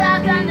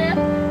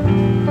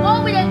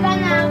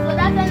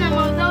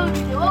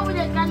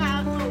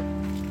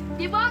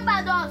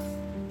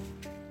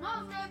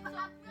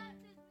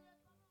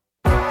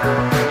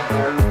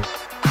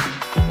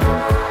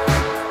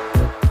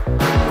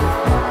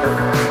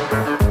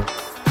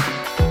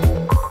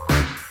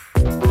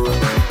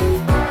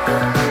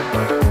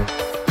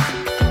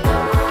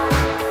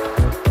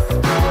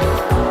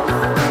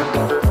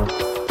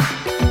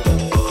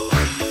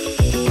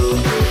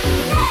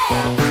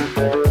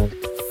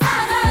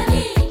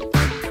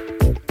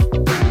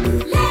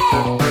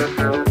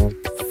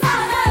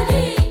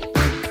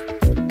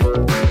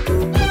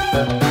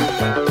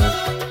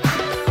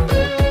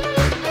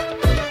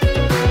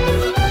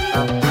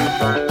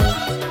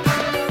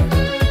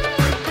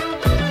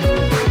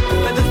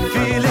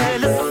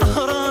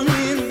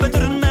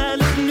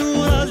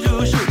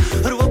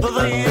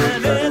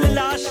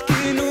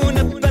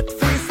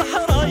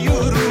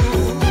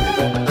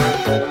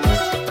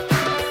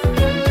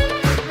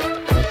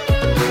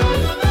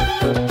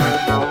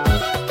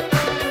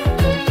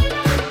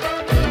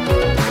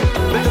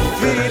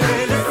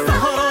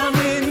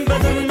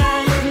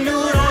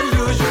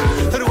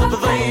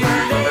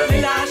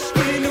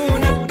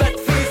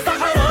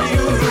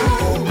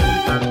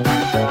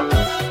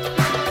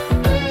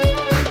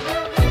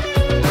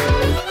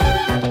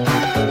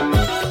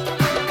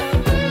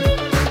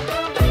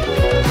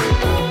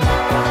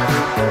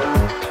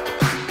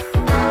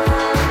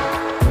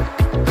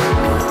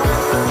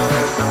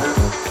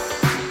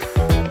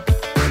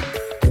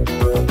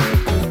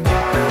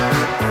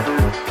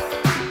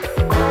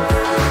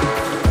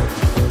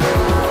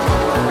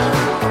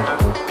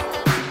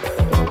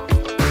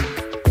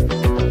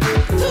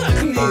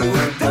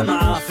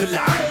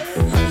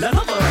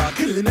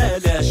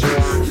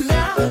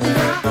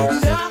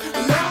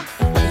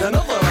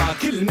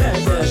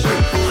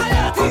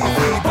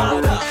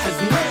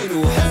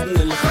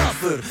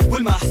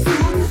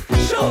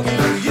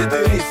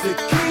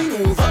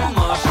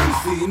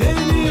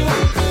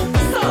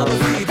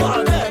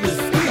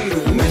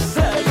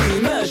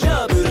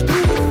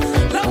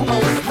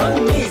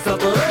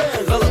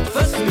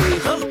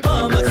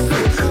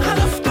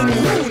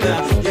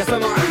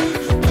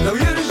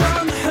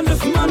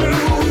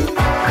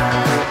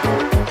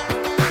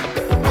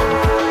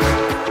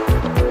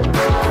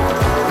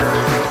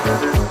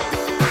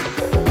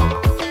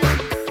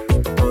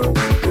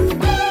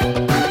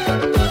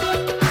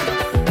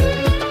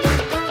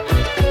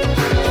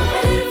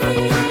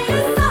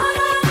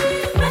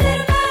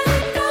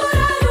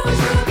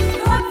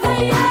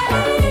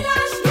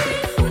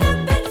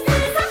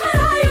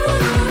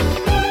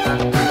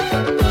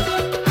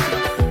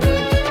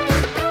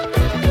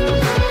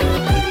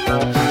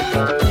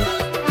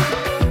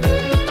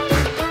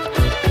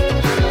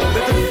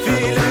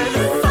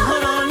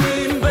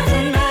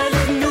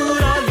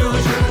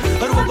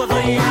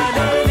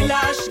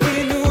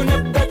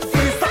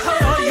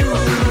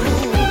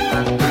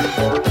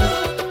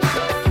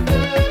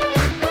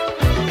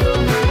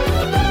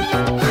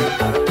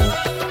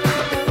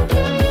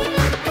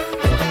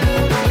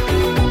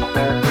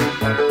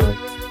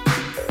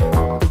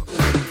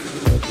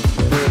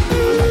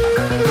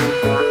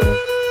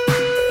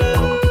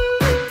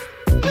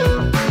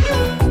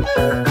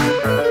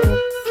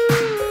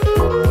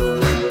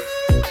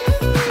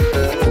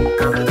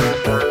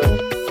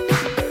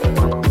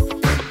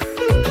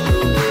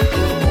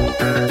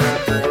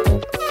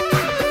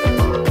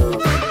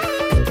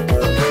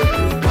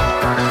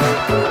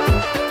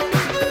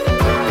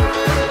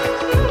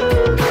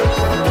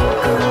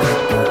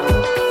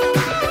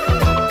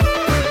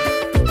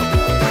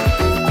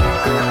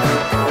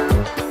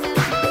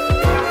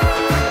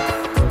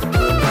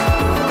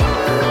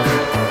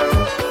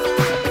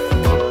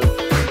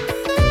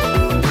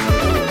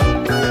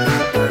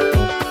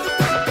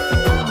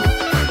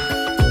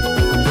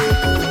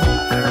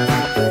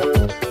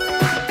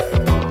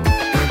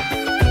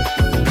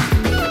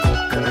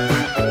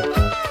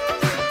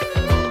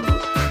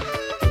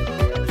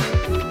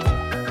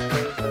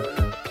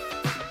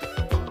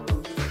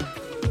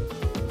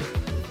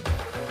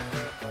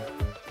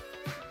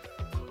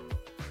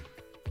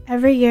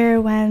Every year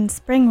when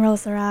spring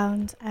rolls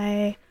around,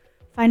 I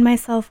find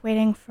myself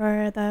waiting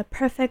for the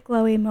perfect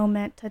glowy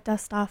moment to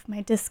dust off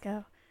my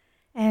disco.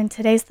 And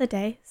today's the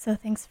day, so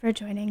thanks for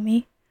joining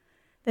me.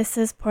 This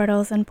is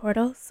Portals and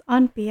Portals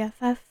on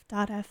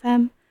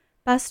BFF.fm,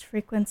 best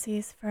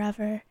frequencies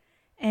forever.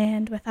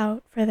 And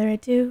without further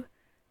ado,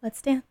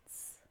 let's dance.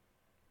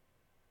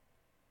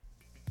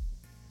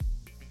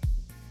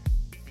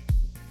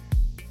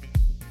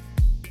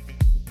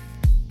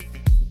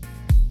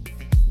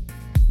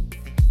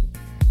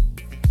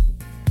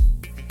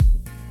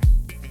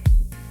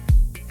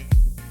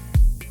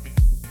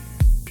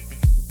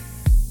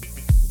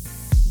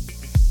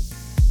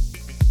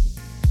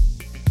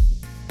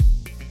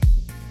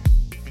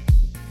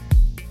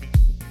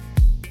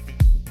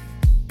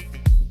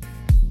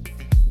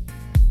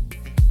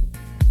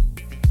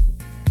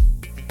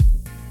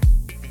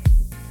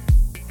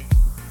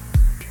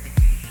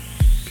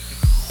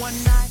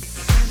 One night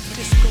in the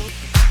disco,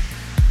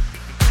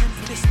 in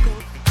the disco,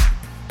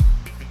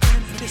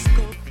 in the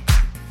disco,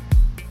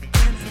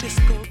 in the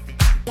disco.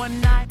 One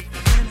night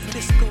in the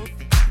disco,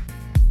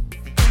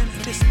 in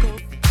the disco,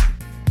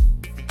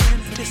 in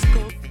the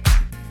disco,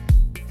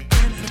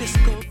 in the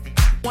disco.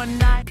 One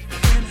night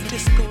in the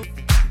disco,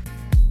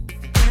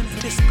 in the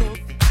disco,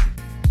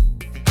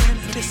 in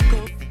the disco,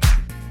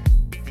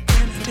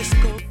 in the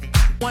disco.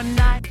 One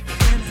night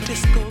in the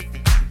disco,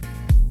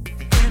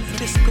 in the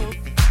disco.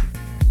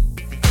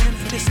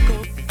 Disco,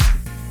 in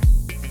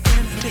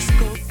the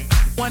disco,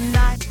 one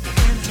night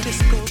in the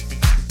disco,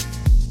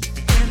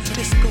 in the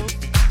disco,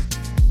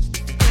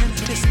 in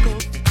the disco,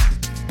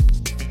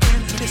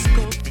 in the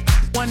disco,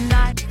 one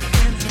night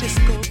in the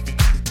disco,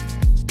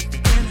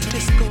 in the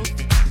disco,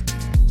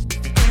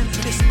 in the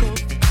disco,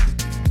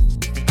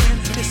 in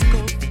the disco,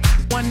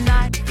 one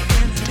night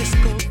in the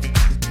disco,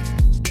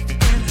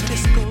 in the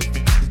disco,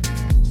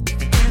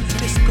 in the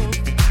disco,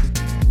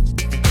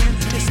 in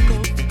the disco,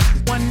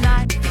 one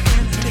night.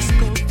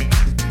 Disco,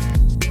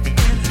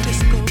 in the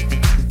disco,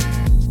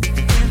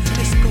 in the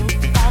disco,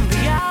 on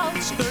the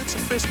outskirts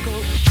of Frisco.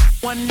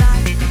 One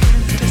night in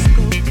the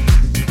disco, in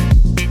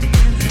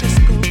the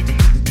disco,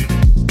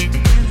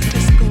 in the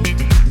disco,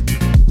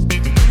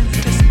 in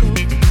the disco.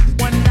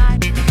 One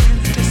night in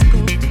the disco,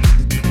 in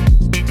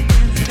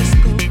the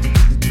disco, in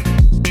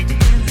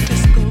the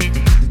disco,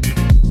 in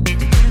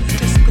the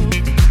disco.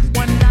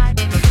 One night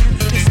in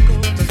the disco,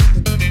 in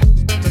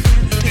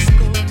the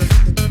disco.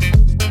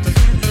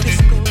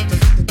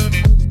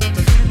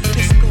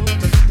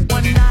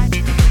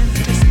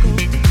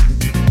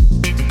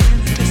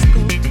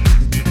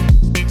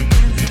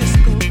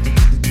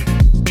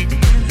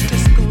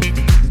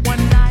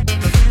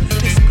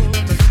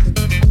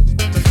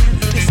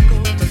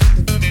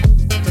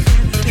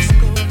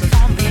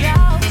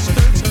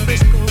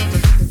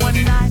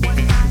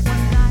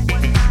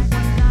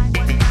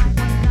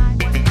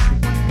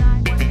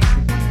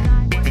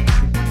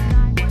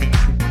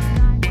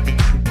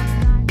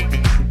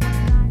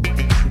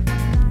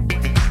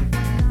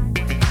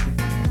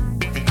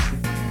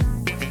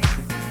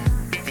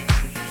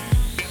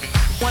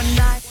 One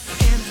night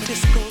in the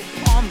disco,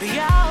 on the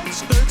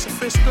outskirts of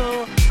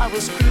Frisco, I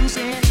was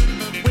cruising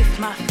with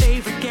my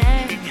favorite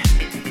gang.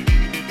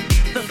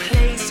 The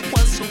place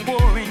was so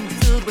boring,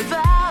 filled with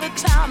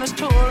out-of-towners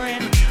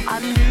touring. I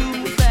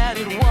knew that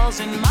it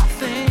wasn't my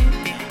thing.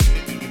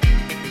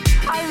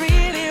 I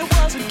really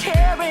wasn't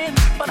caring,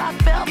 but I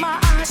felt my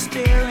eyes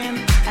staring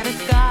at a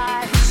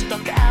guy who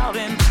stuck out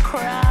in the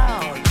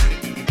crowd.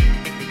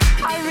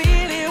 I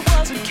really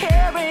wasn't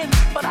caring,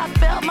 but I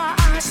felt my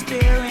eyes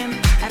staring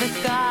at a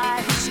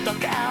guy who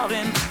stuck out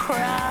in the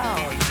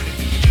crowd.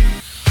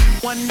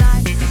 One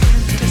night in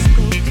the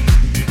disco, in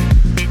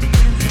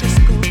the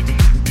disco,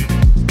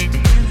 in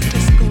the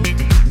disco,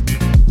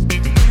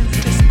 in the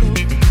disco.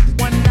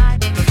 One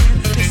night in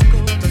the disco,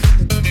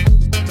 in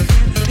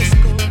the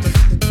disco,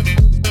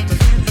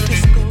 in the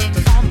disco,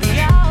 on the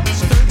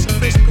outskirts of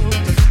Frisco.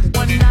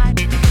 One night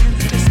in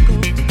the disco,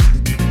 in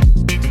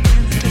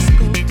the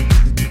disco, in the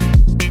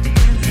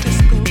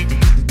disco, in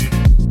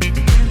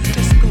the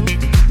disco.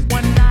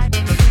 One night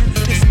in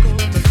the disco,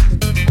 in the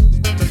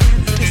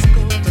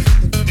disco, in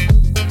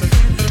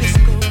the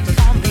disco,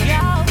 on the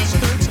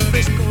outskirts of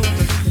Frisco.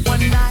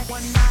 One night,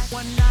 one night,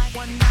 one night,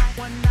 one night,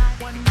 one night,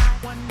 one night, one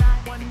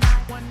night, one night, one night,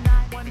 one night, one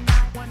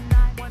night, one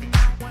night, one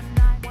night, one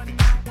night,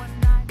 one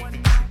night, one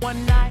night, one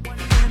night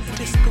in the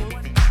disco,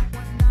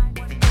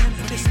 in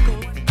the disco,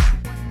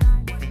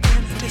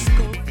 in the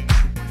disco,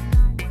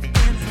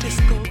 in the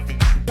disco.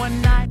 One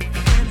night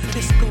in the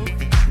disco,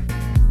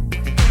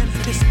 in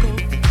the disco,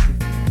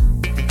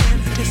 in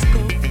the disco,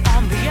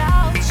 on the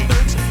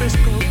outskirts of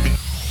Frisco.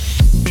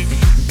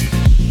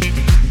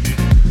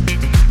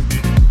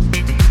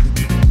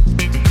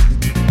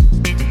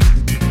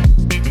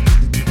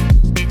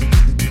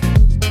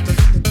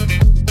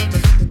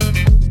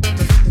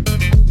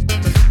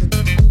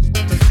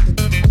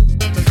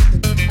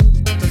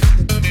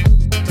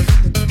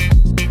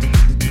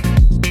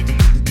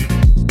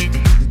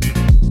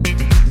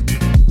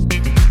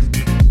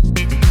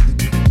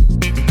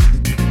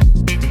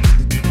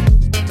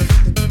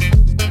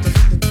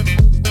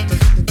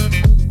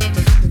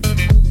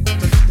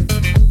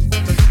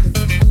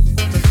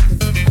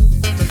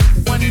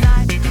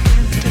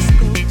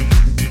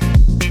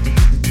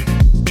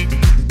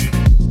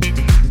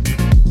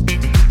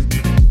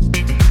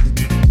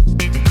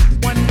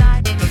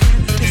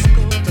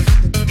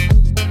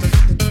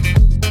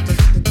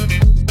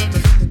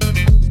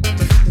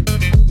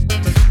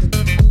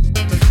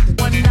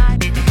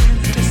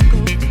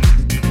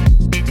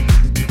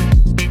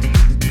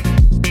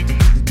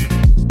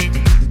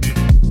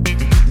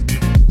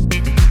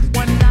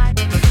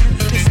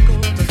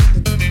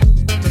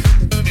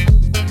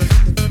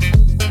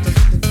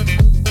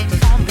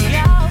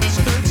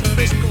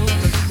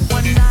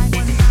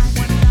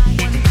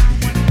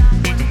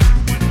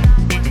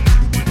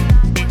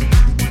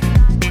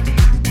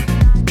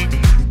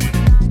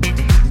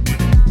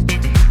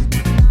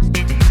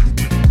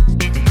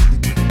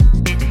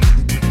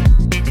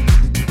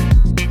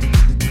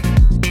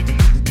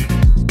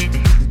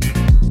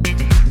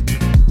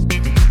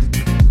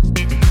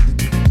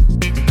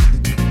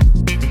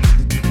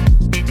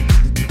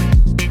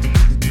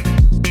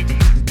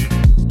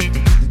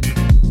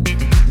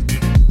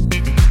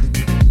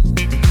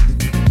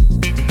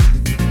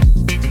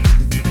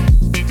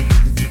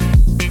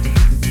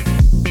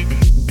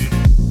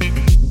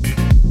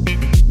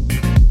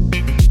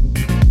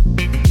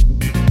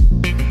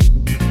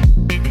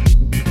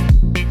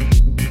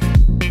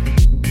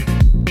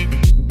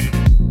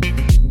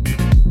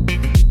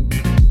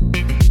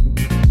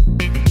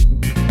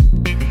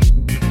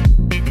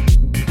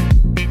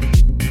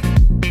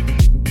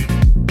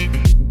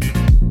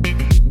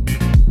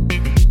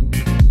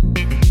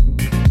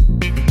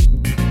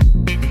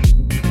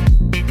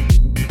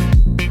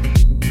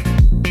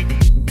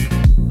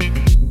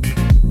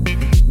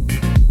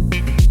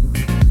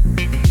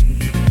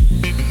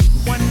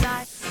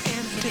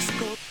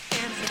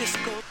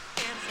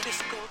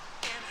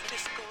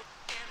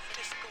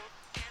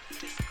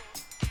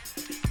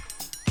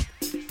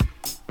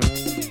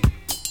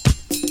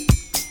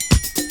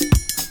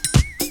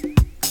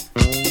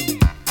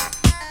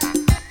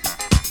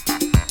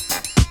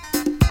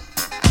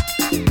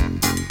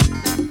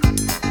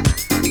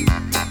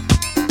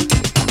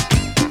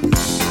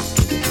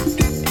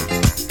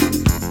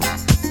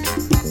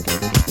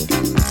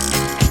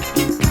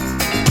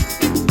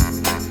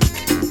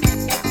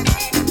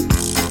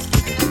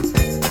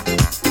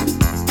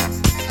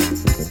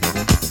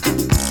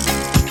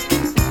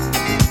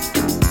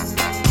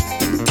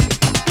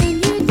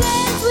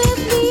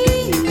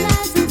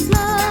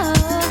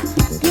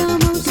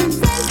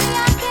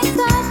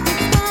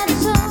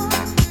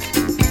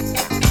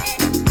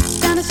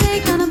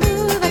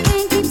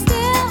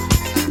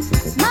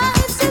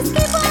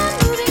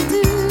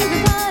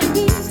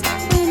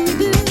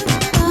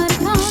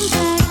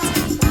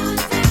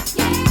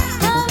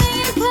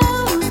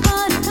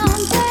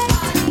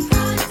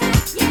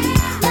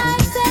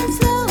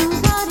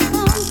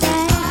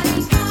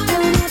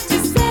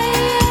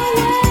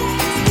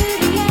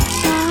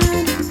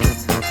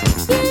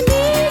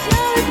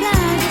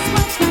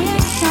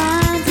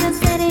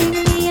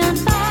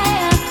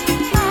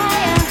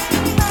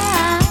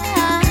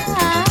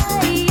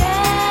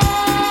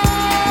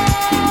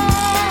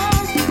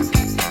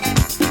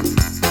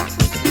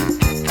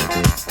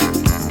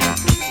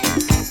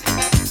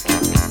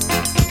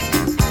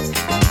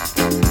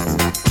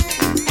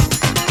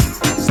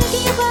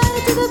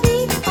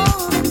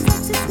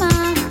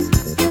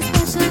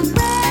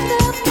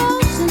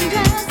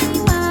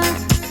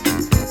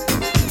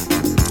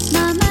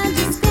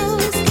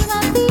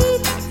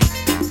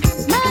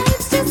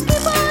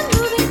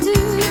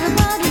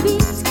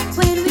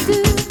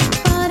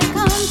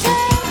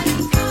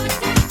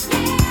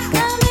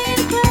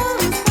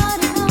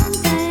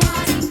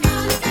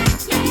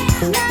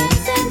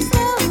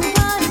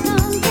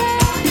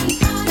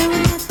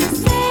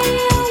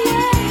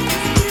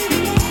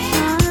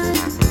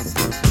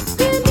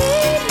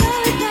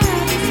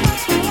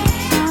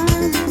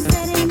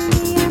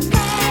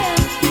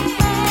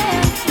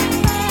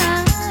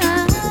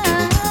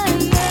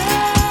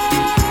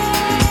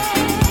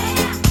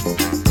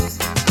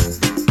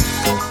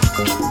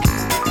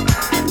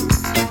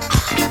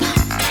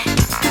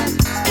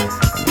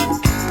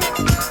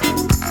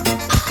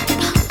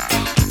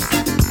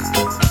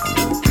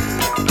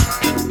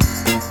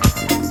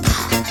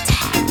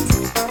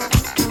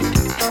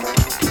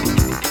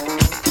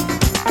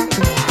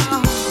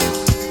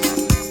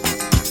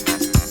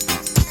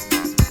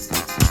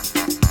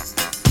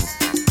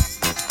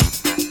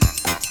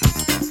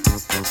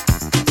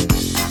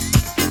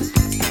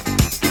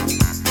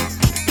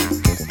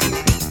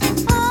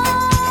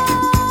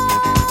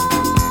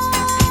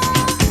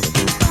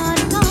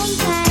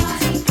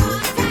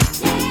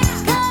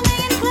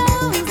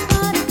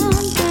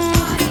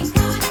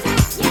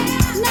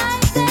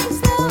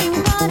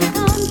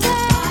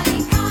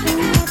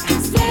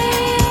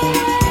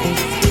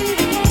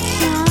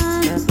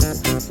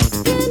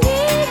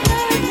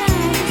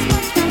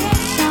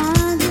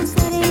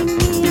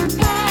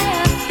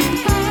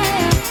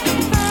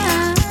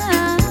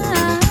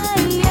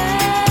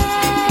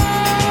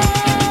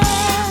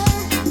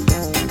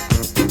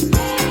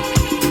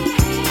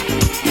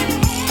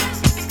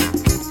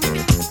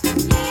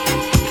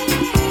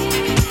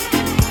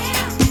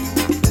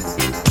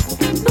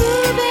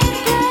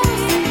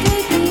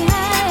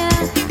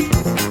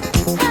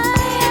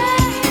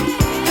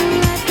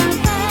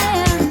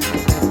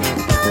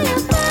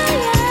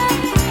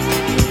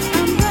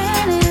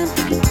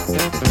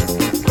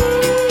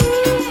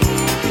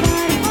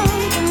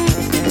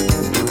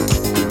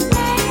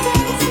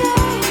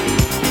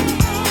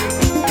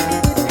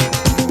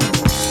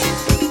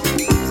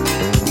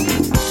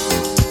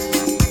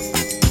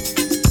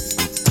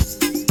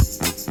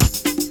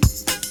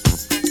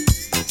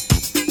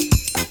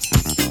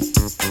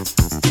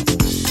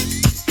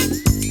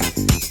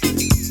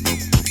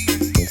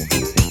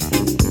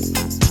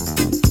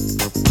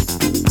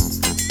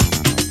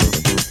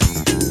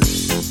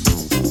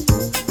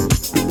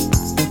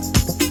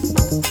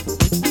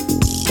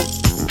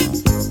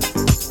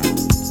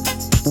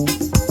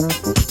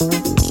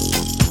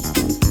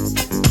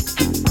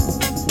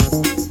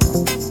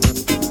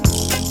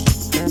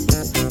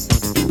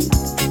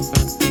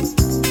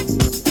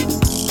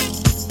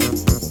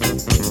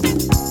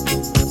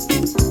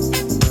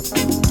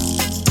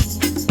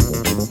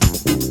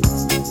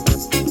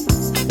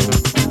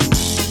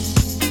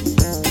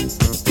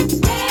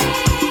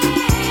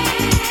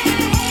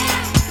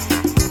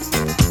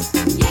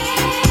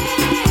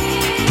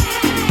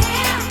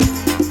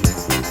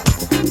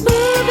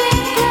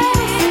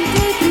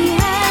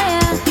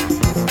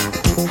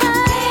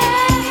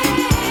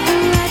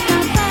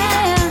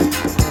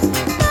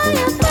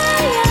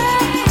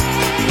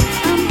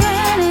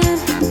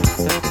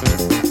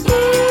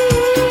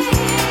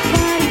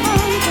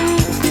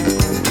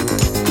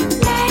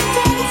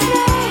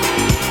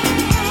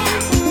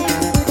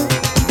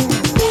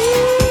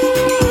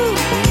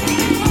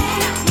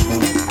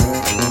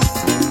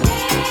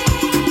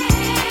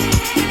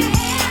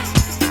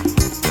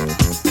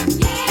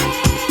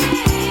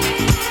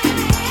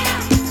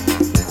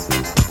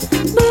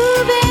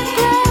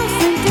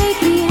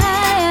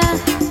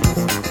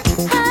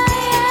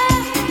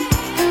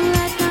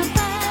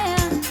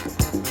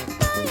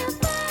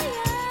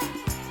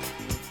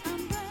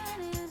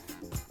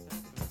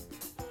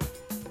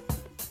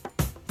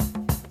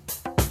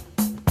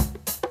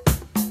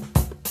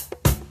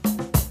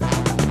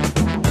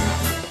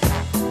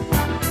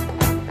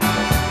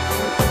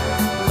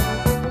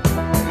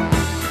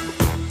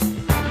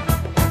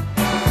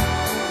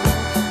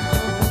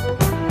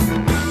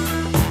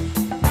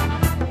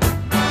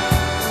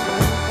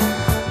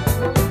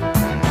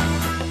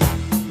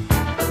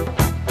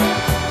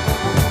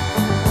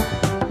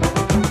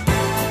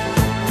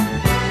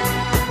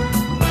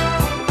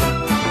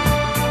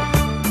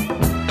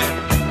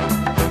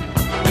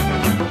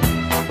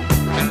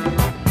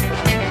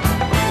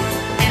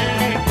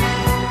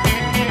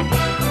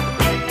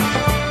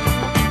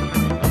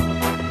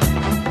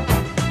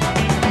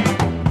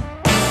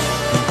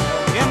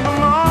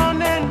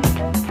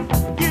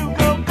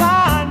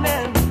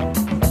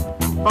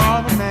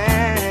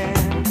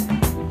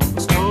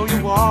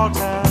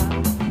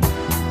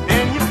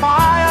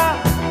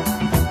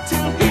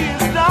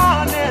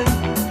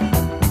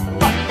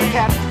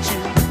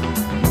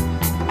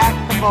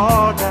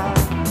 border,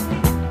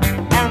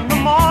 and the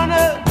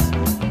mourners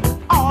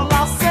all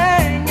are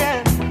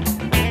singing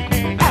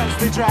as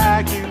they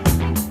drag you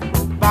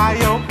by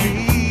your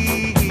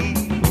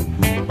feet.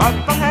 But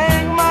the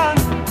hangman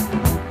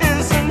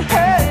isn't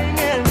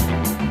hanging,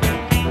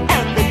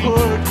 and they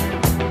put you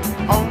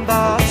on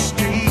the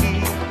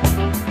street.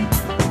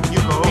 You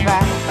go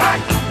back,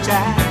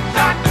 Jack,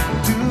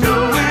 do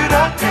it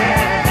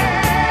again.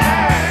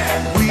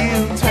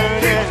 We'll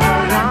turn it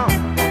around,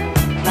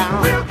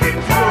 round. We'll keep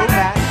go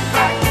back,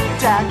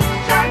 Jack,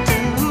 do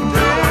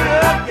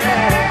it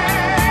again.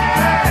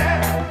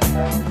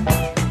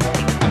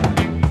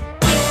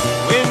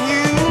 When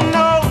you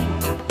know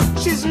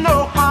she's no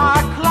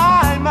high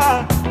climber,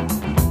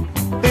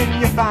 then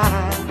you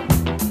find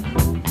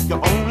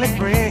your only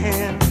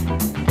friend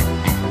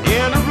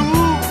in a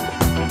room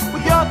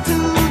with your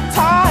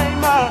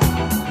two-timer,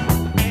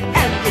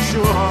 and you're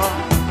sure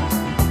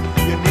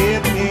you're near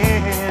the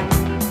end.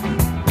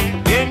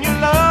 Then you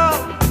love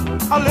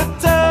a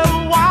little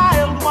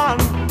wild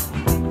one,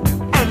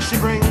 and she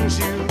brings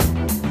you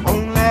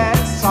only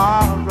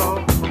sorrow.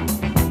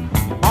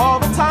 All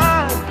the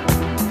time,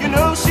 you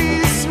know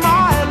she's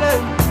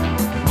smiling.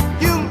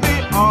 You'll be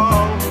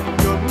on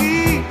your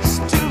knees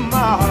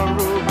tomorrow.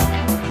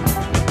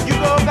 You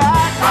go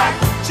back,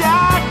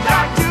 Jack,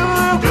 do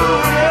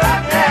it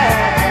again.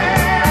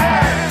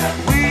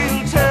 We'll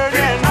turn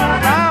it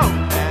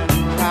around and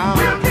round.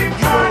 We'll keep you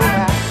go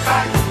back,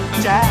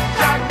 Jack,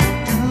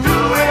 do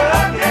it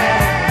again.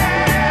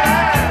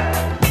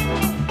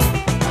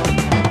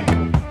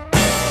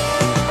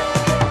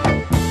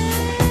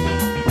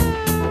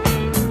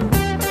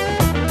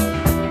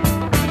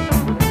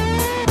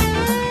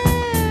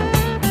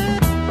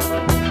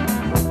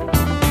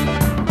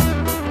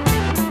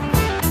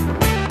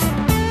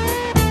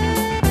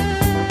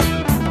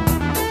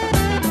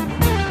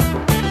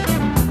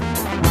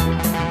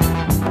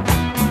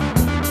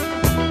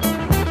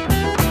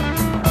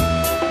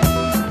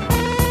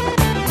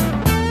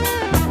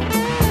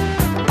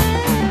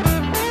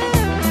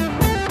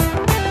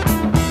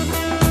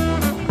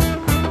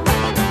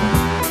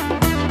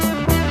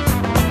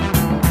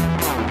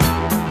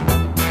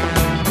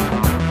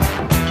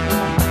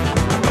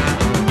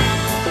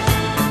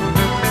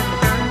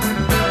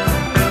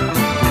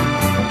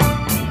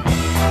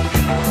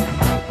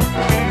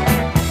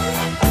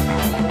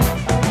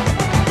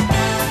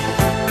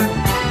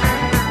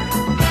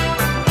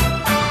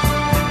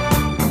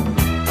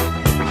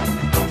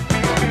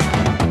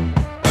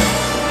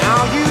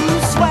 Now you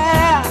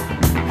swear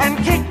and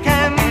kick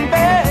and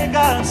beg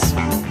us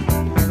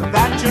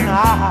that you're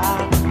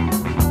not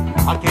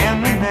a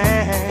gambling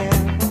man.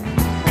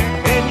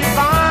 Then you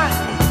find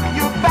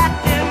you're back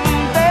in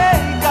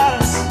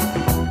Vegas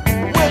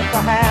with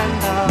the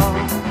handle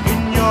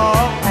in your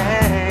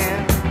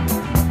hand.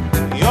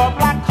 Your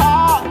black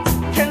heart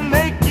can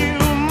make you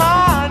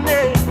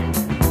money,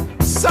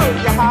 so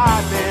you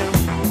hide them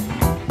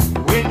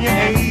when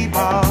you're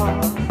able.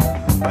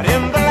 But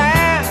in the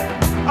land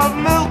of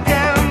milk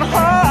and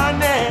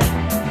honey,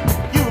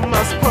 you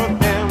must put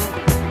them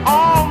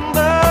on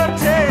the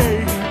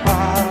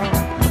table.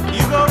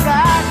 You go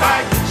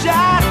back,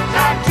 Jack,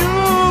 do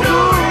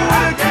it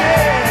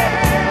again.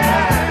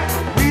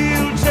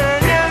 We'll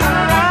turn it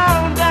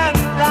around and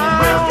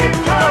round. We'll keep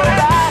go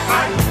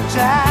back,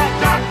 Jack,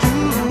 do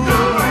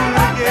it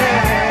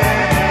again.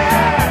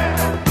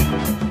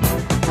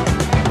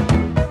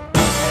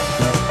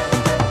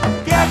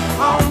 Get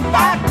on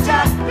back,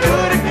 Jack, do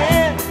it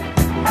again.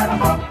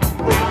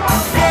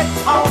 Get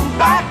on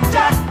back,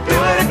 Jack, do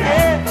it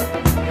again.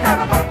 Get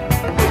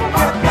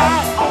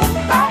back on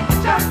back,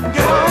 Jack,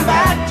 get on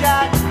back,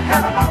 Jack.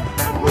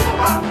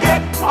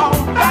 Get on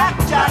back,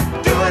 Jack,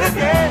 do it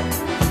again.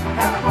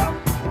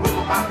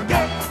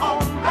 Get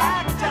on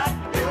back, Jack,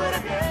 do it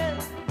again.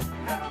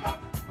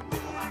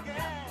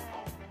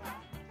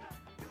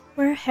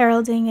 We're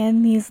heralding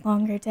in these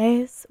longer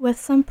days with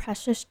some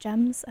precious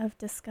gems of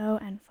disco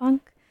and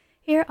funk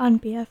here on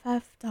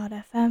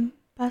BFF.FM,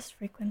 best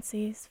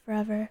frequencies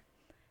forever.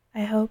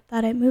 I hope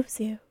that it moves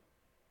you.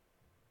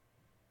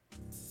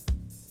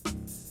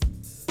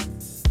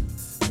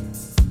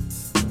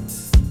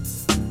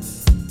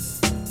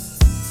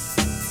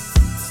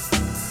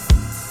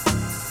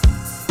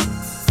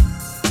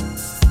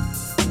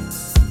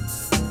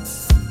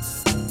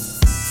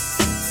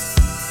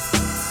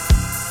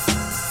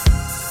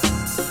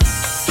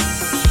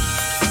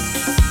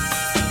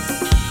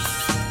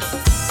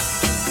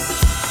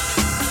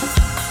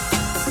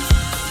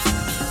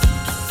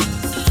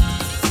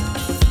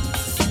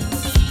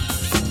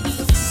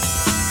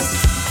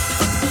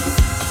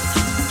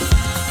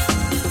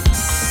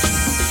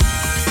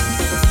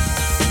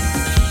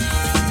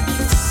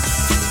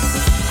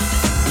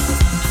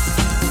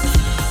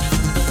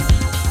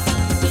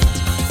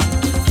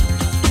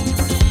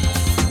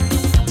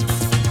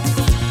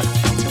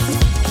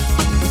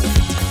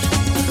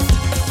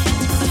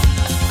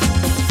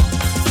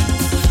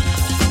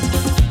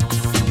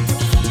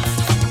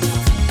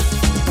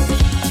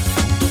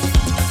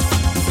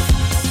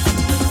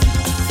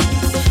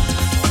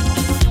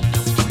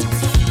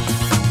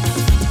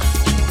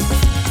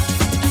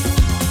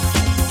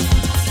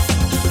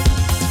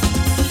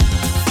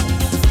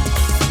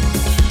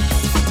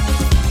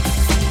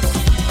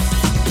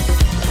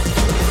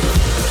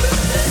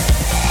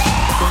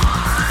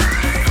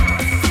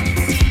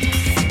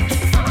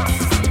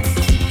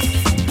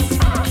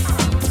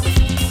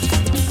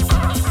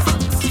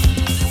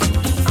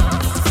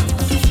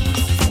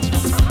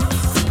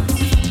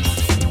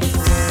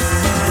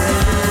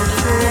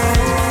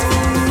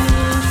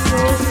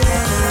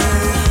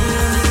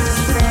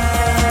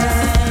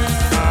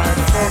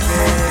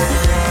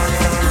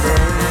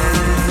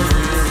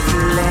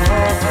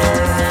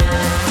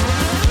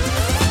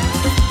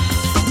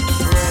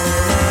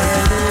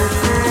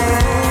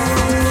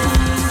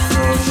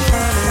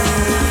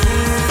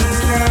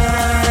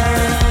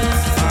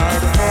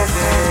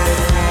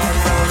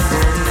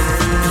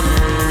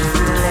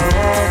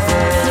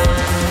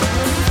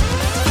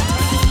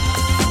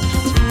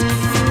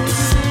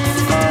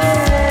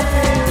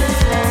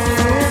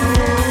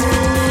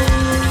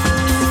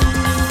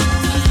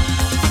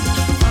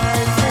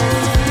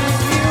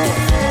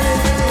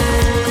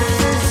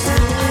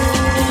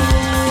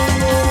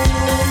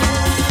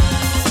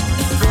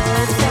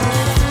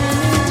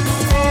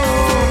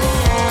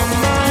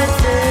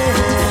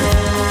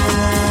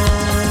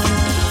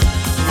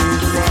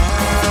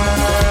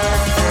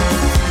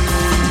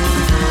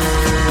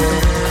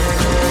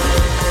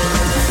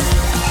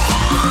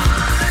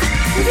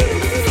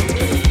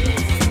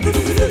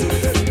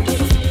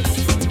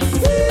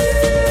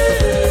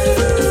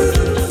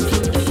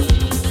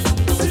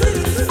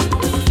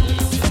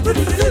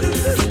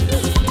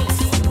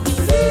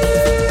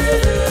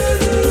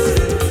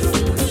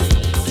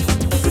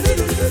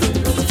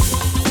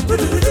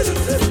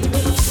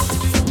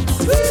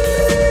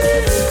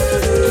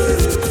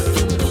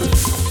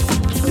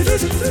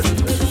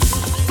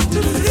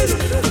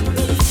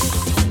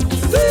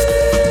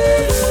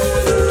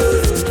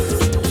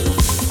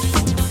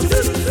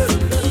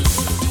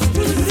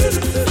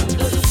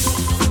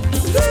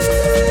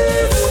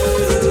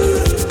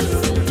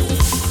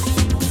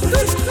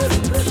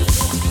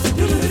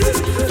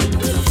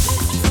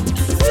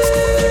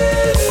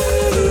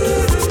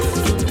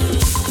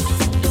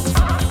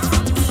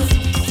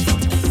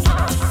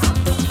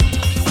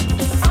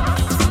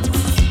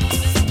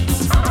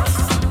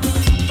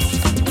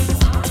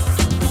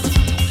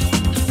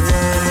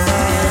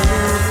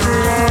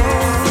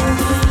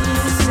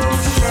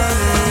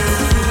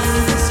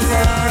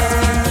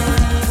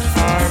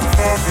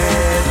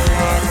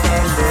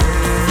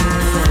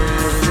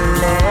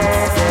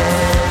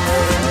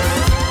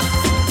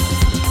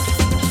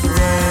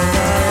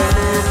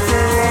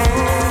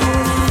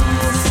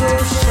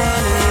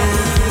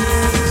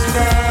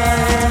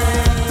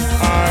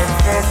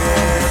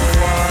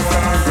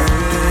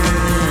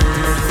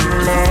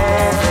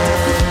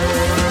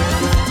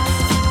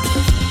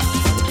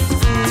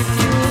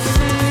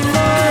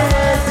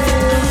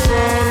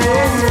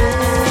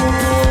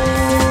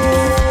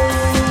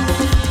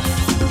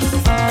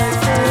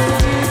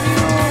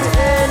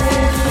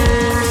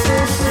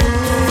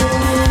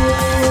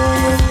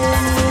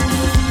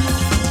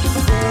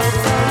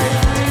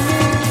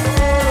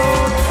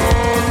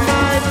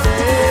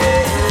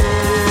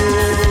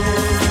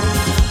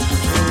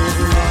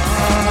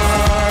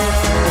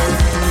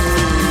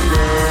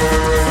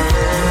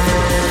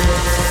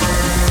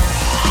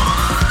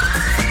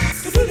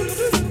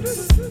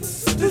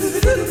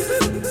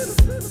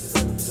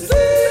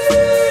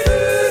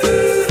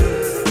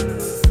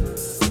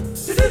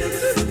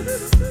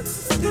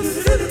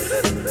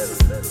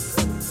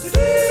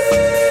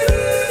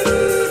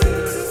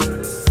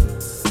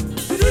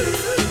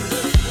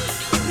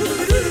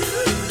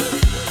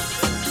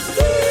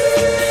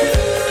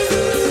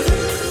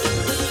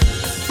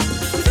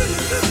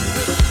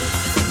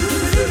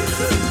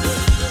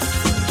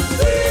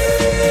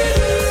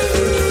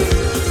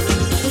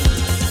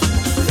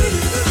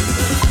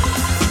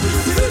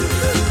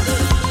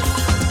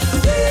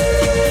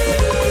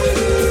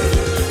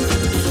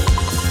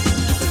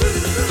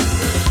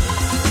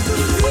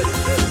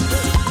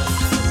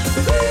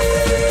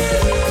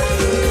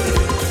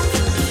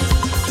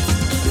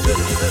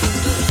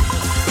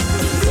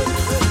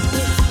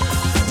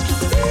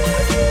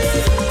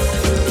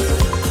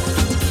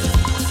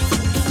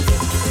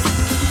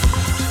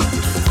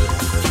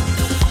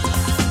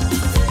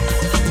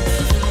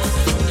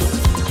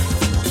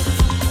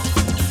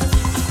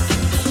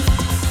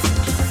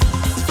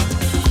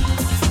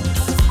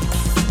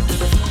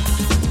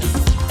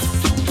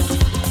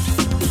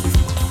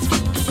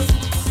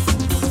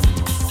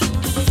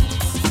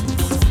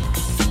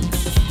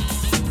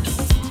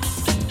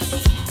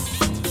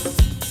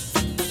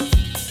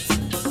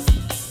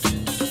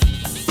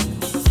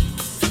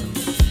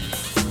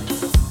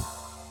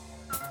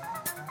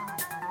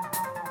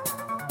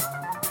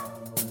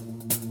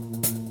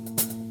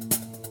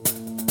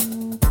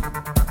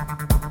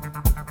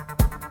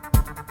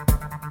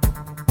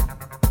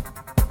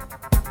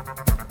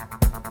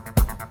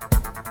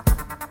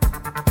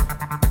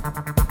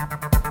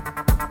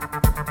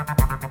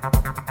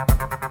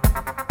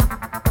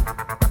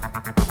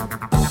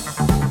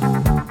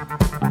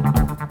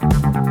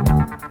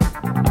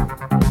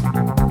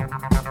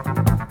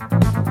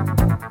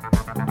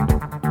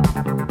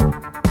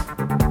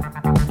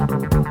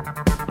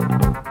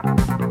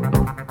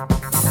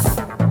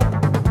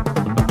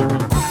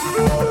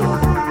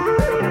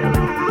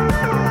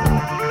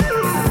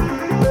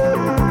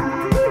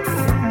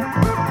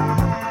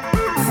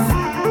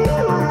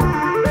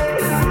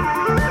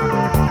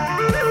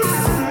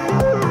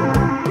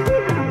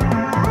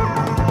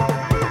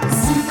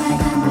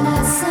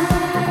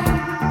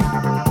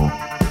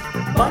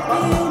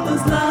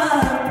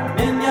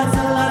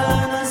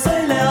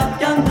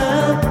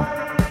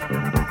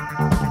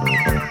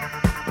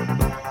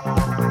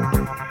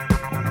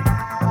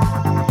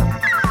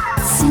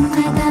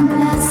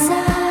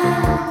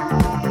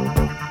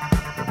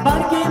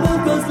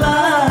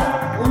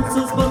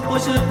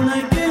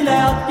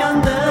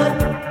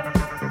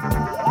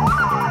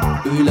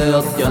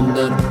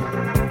 kuylayotgandir.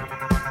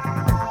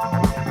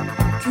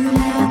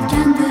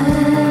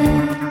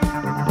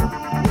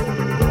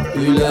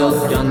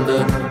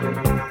 Kuylayotgandir.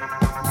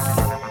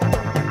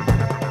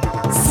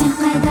 Sen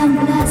qaydan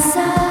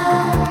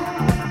bilasan?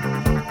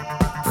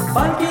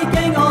 Balki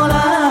keng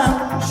olam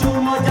shu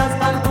mo'jaz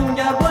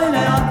qalbimga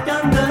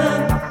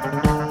bo'ylayotgandir.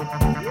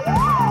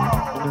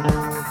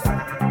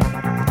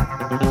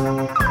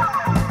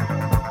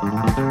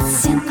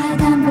 Sen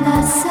qaydan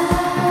bilasan?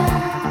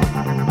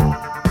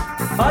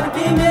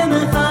 Balki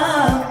meni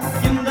ham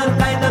kimdir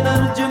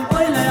qaydadir jim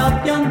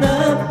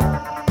o'ylayotgandir.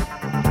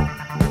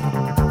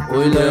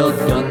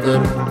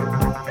 O'ylayotgandir.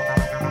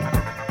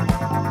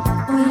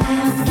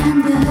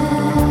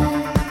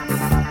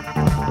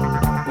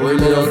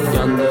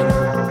 O'ylayotgandir.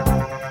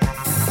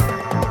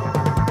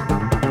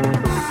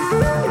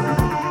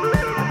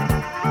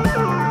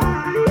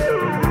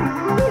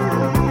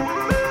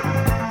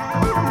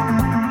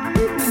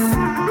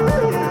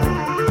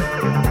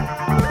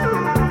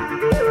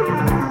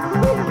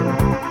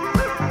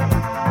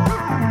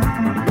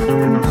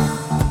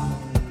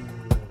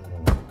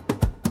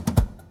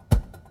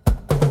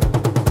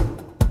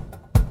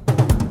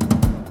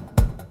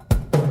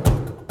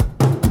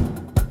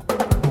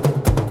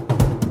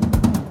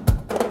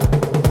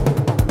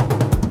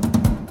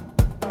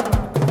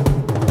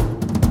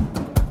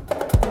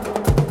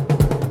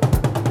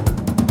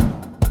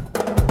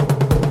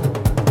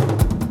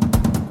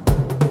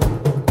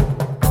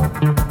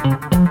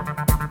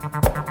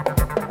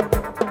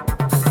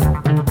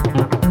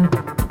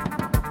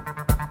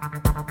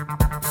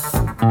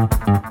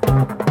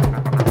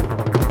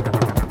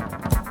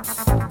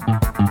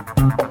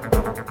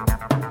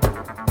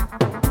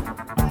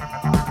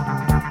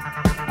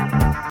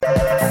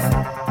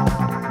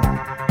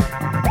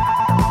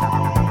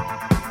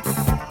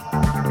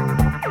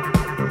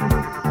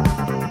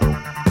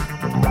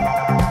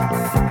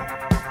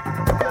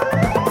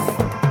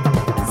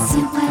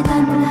 Sen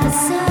qaydan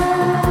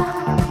bilasan?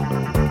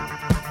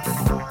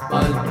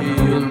 Balki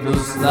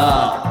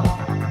yulduzlar.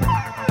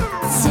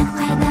 Sen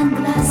qaydan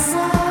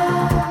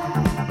bilasan?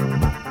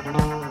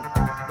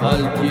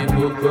 Balki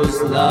bu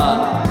ko'zlar.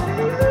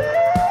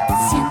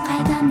 Sen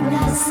qaydan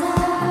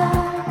bilasan?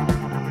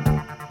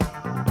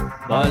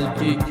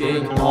 Balki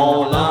keng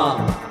olam.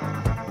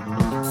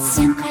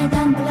 Sen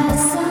qaydan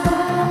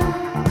bilasan?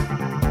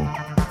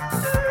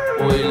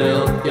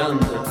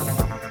 O'ylayotgandir.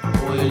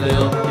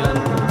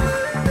 O'ylayotgandir.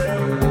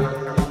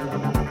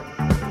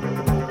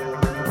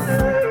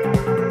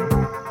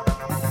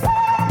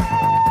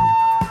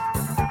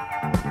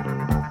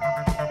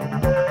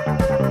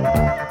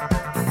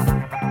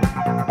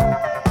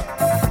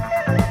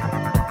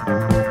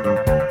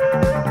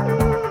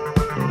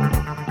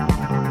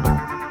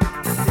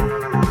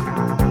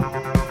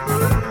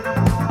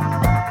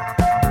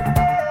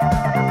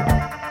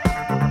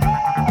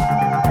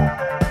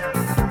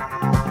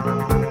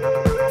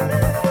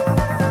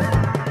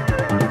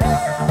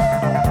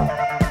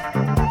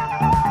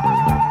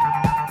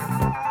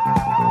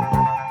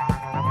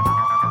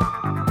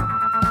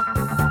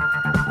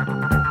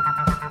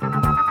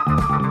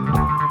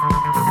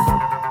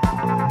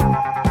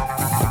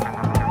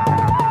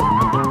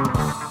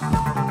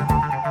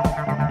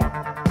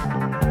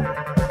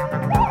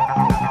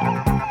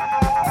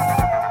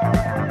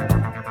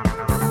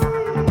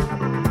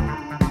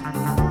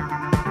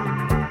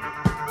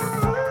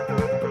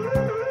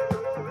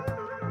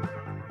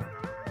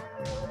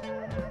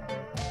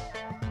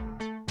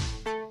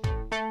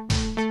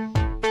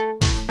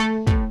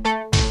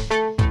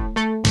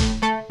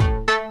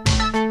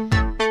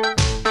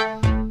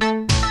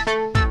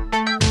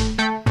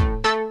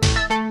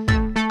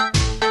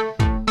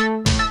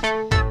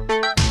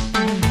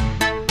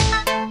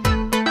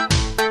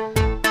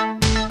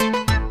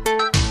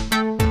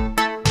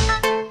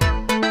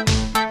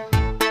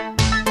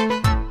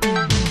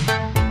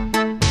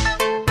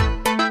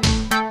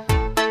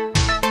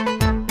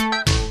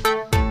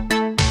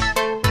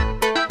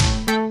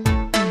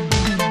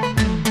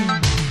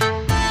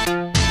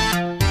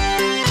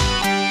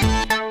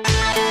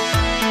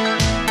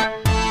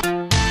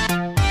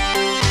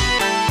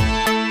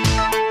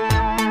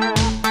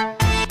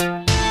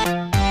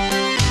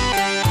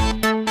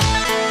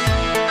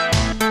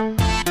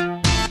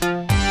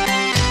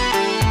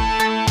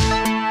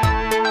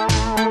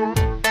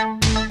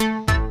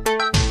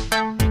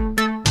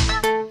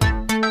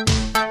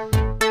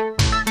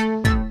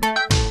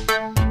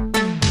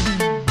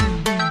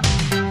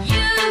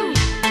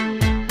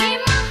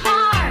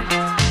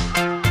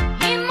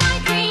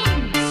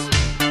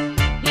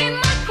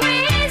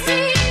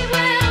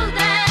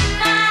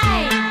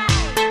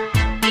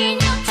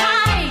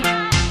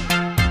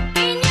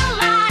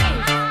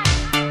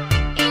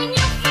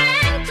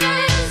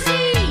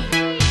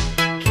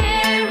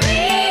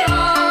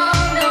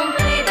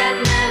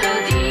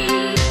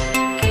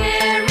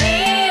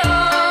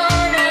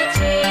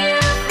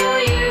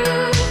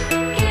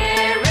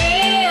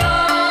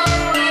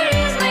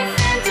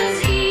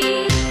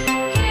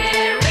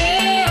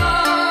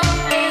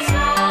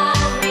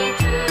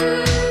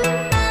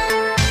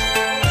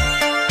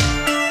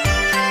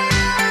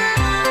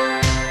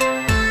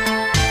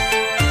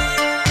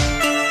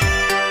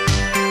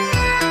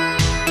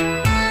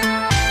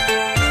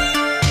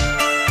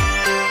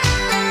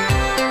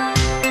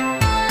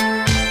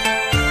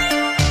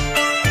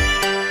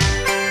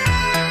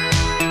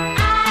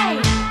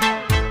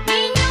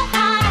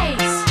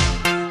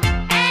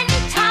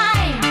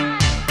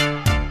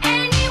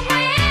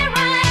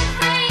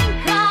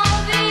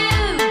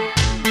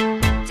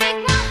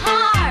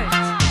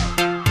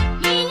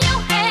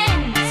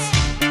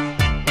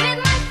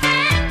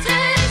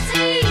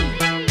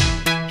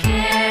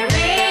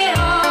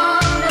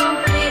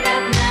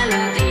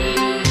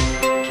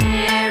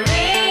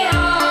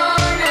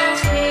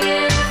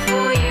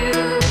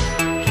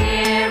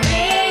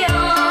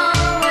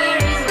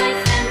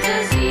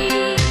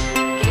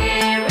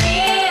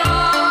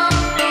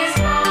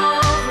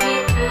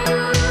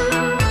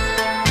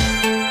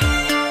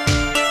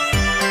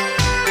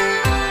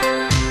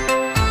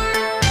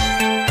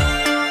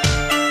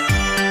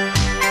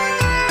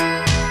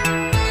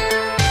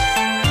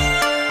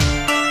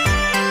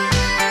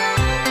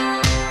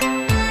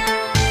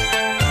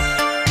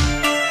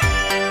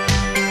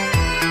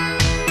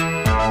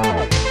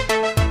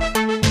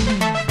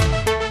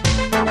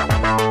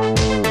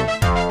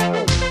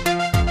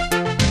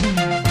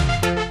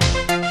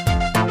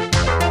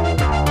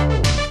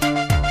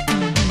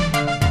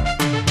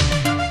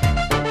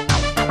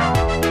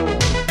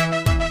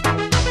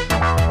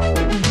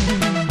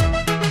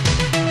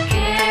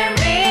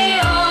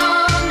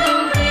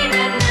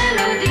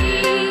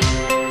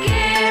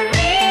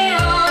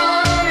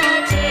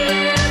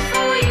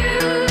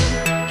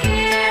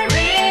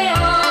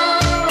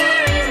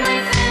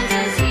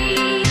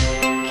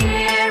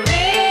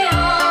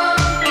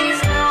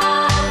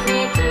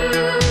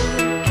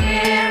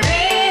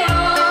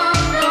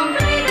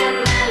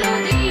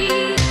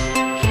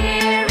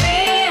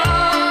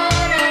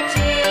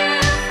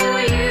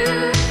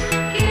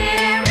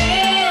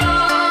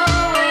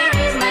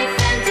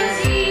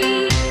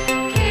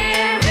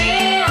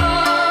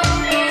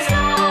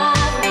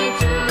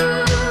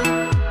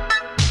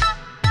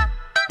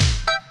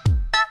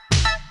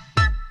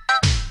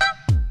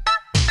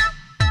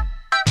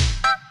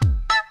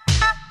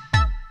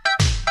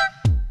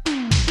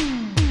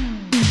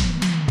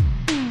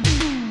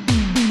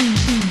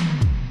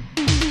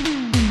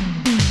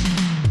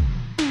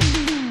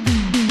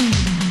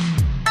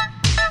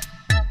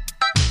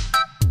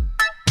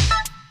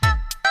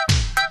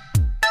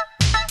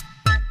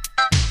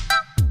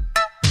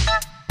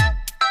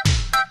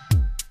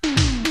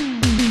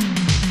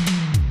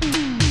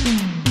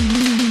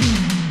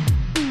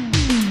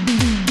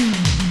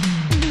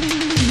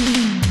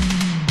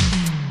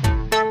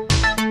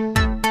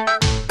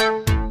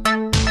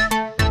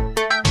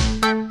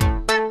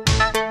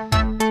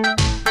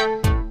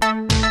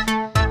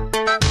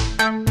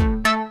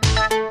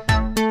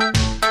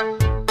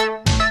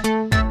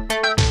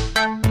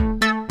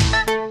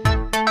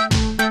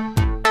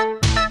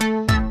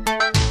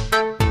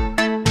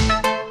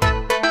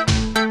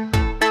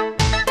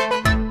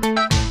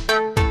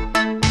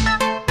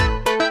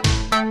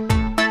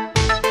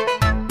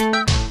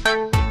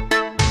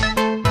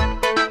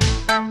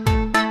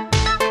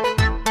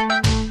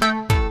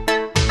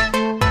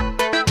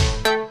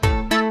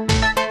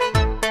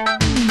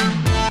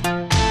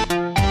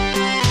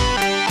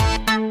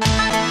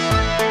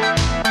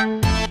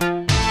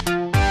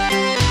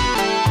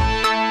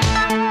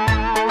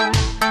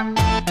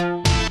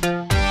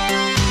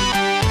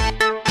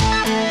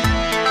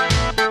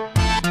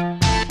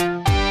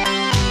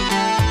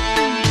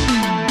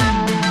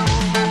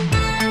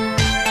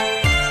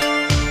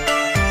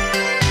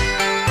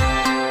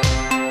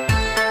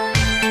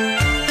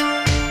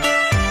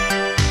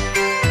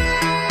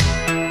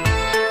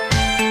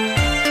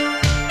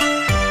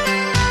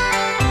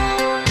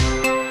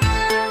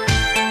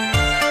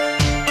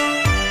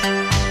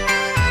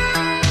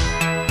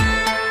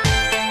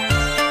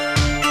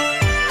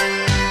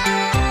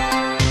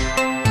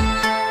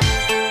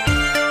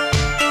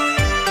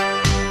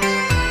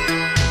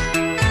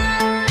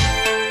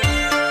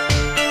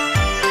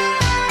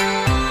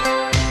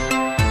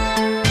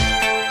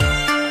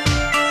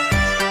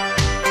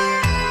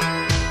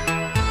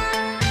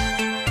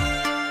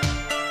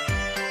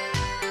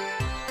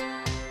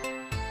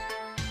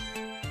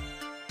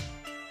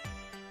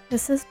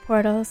 This is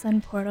Portals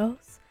and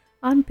Portals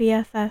on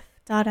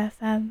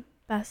BFF.FM,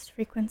 best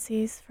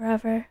frequencies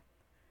forever.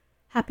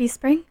 Happy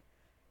spring,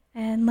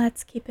 and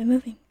let's keep it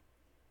moving.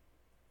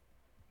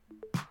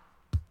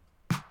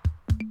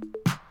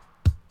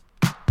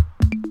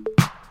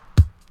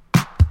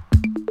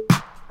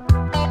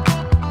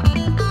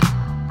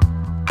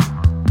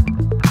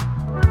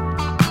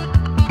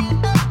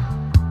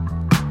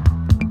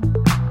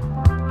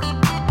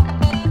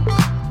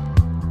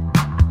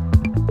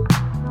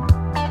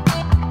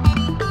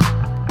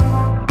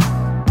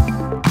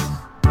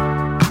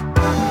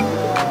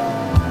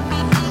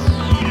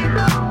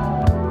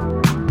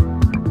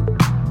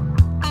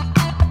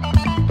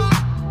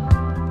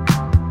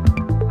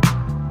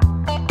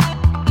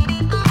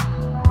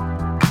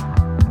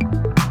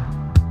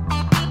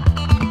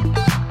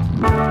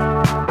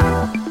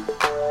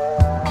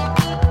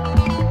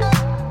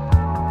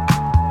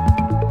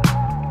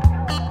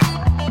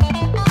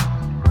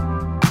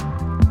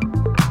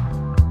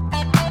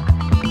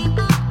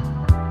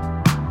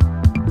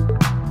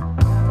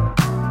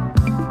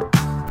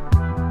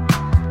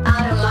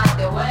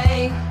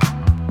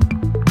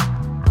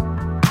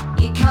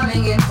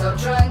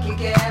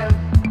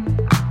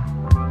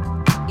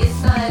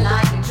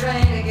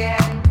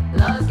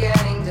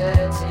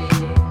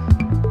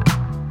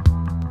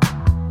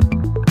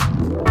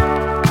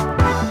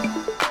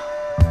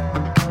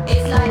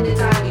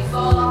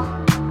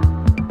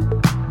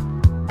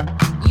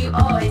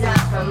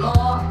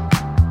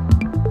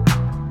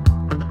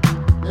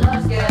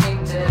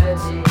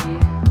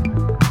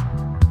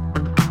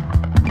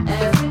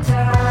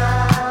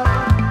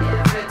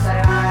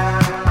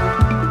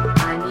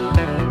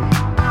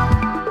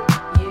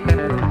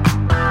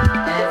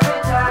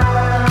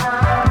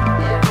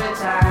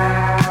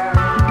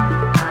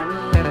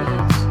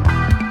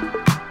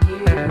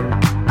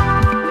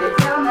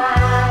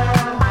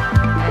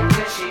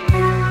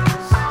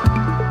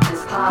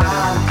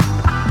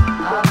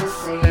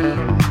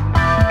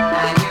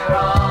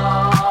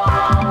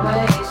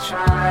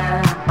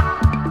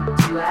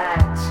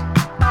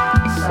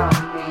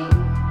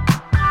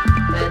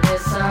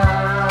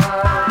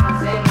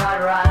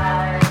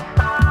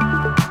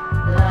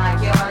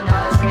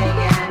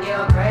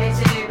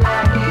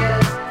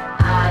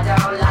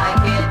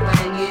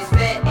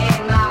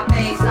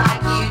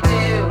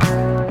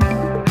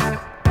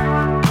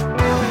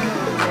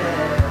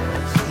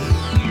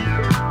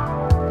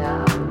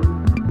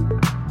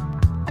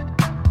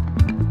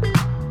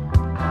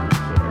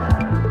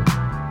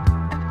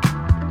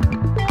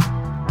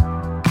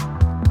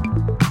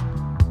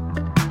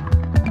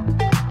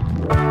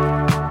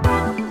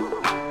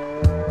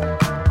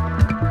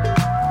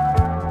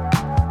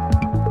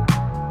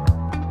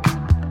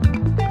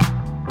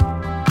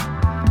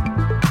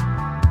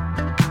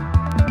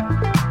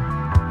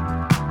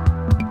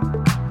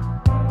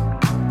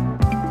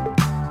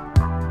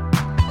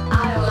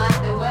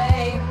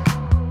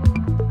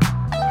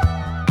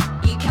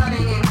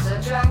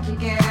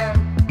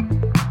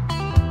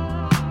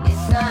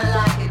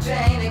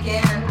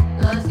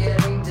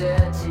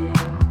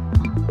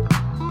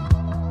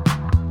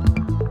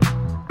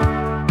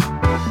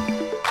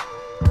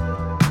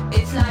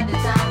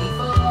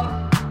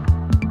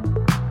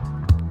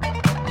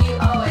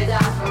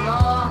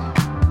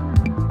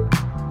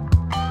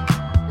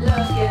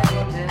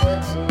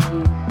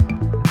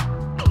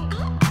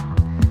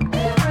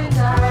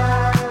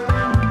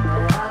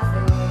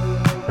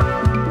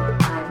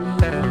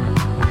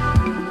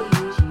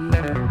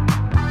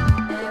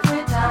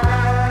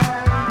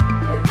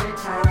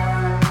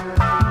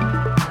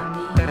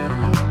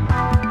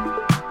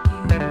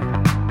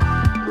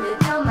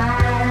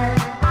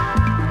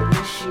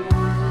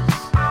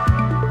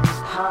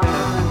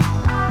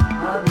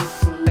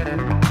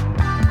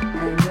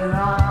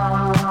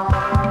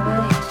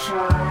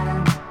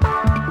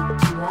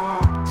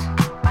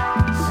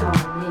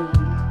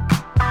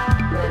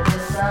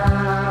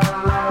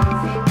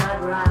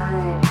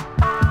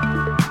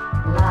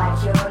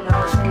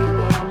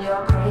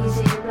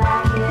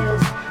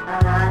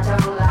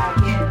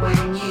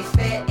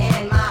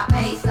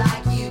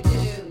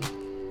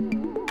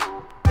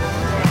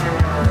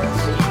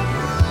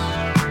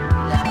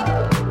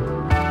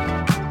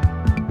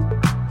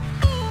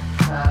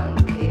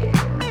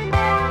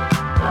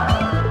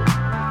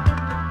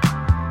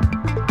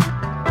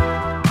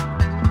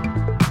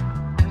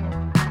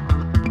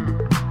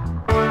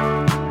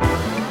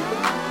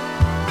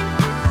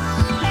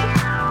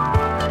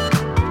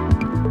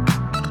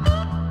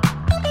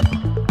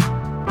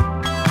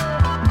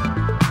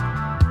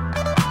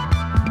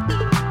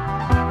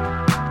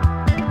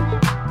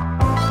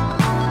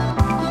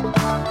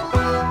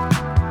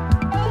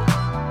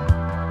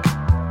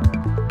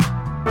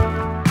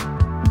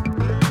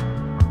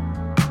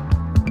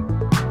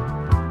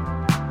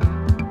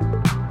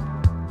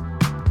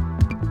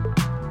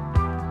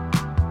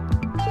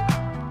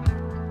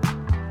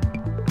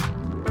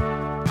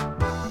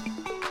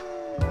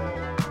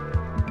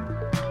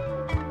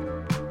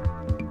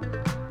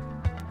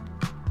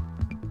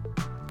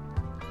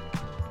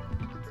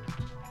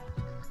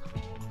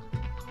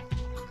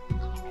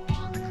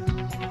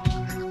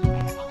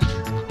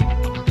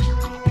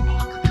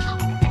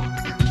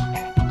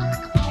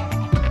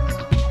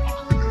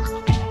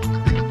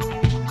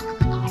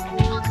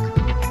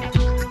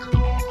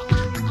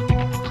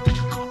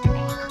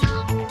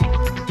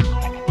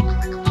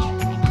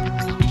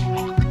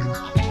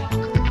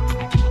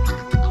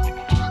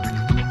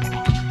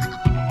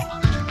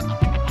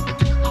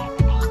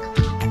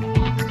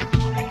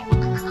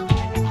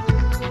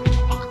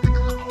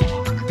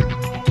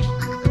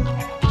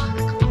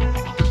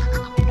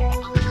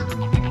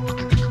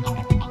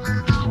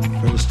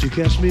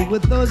 catch me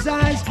with those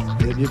eyes,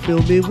 then you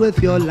fill me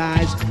with your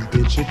lies.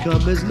 It should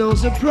come as no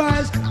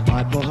surprise.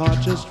 My poor heart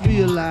just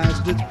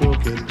realized it's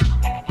broken.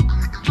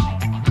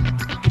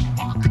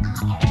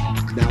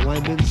 Now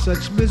I'm in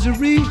such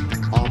misery,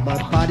 all my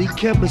body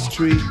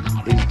chemistry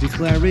is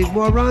declaring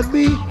war on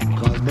me.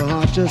 Cause my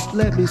heart just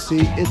let me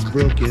see it's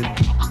broken.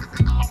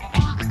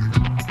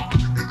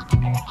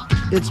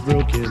 It's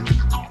broken.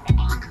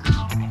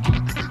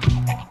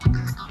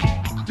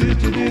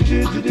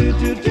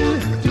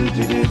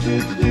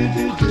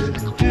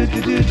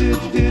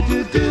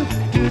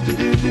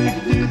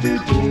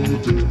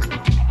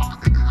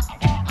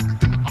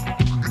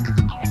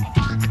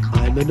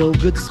 I'm a no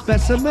good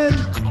specimen.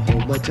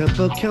 Hold my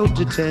temper, count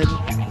to 10.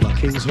 The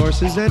king's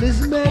horses and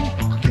his men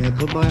can't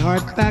put my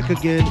heart back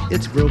again.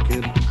 It's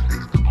broken.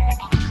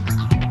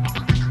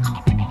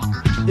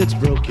 It's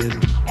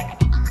broken.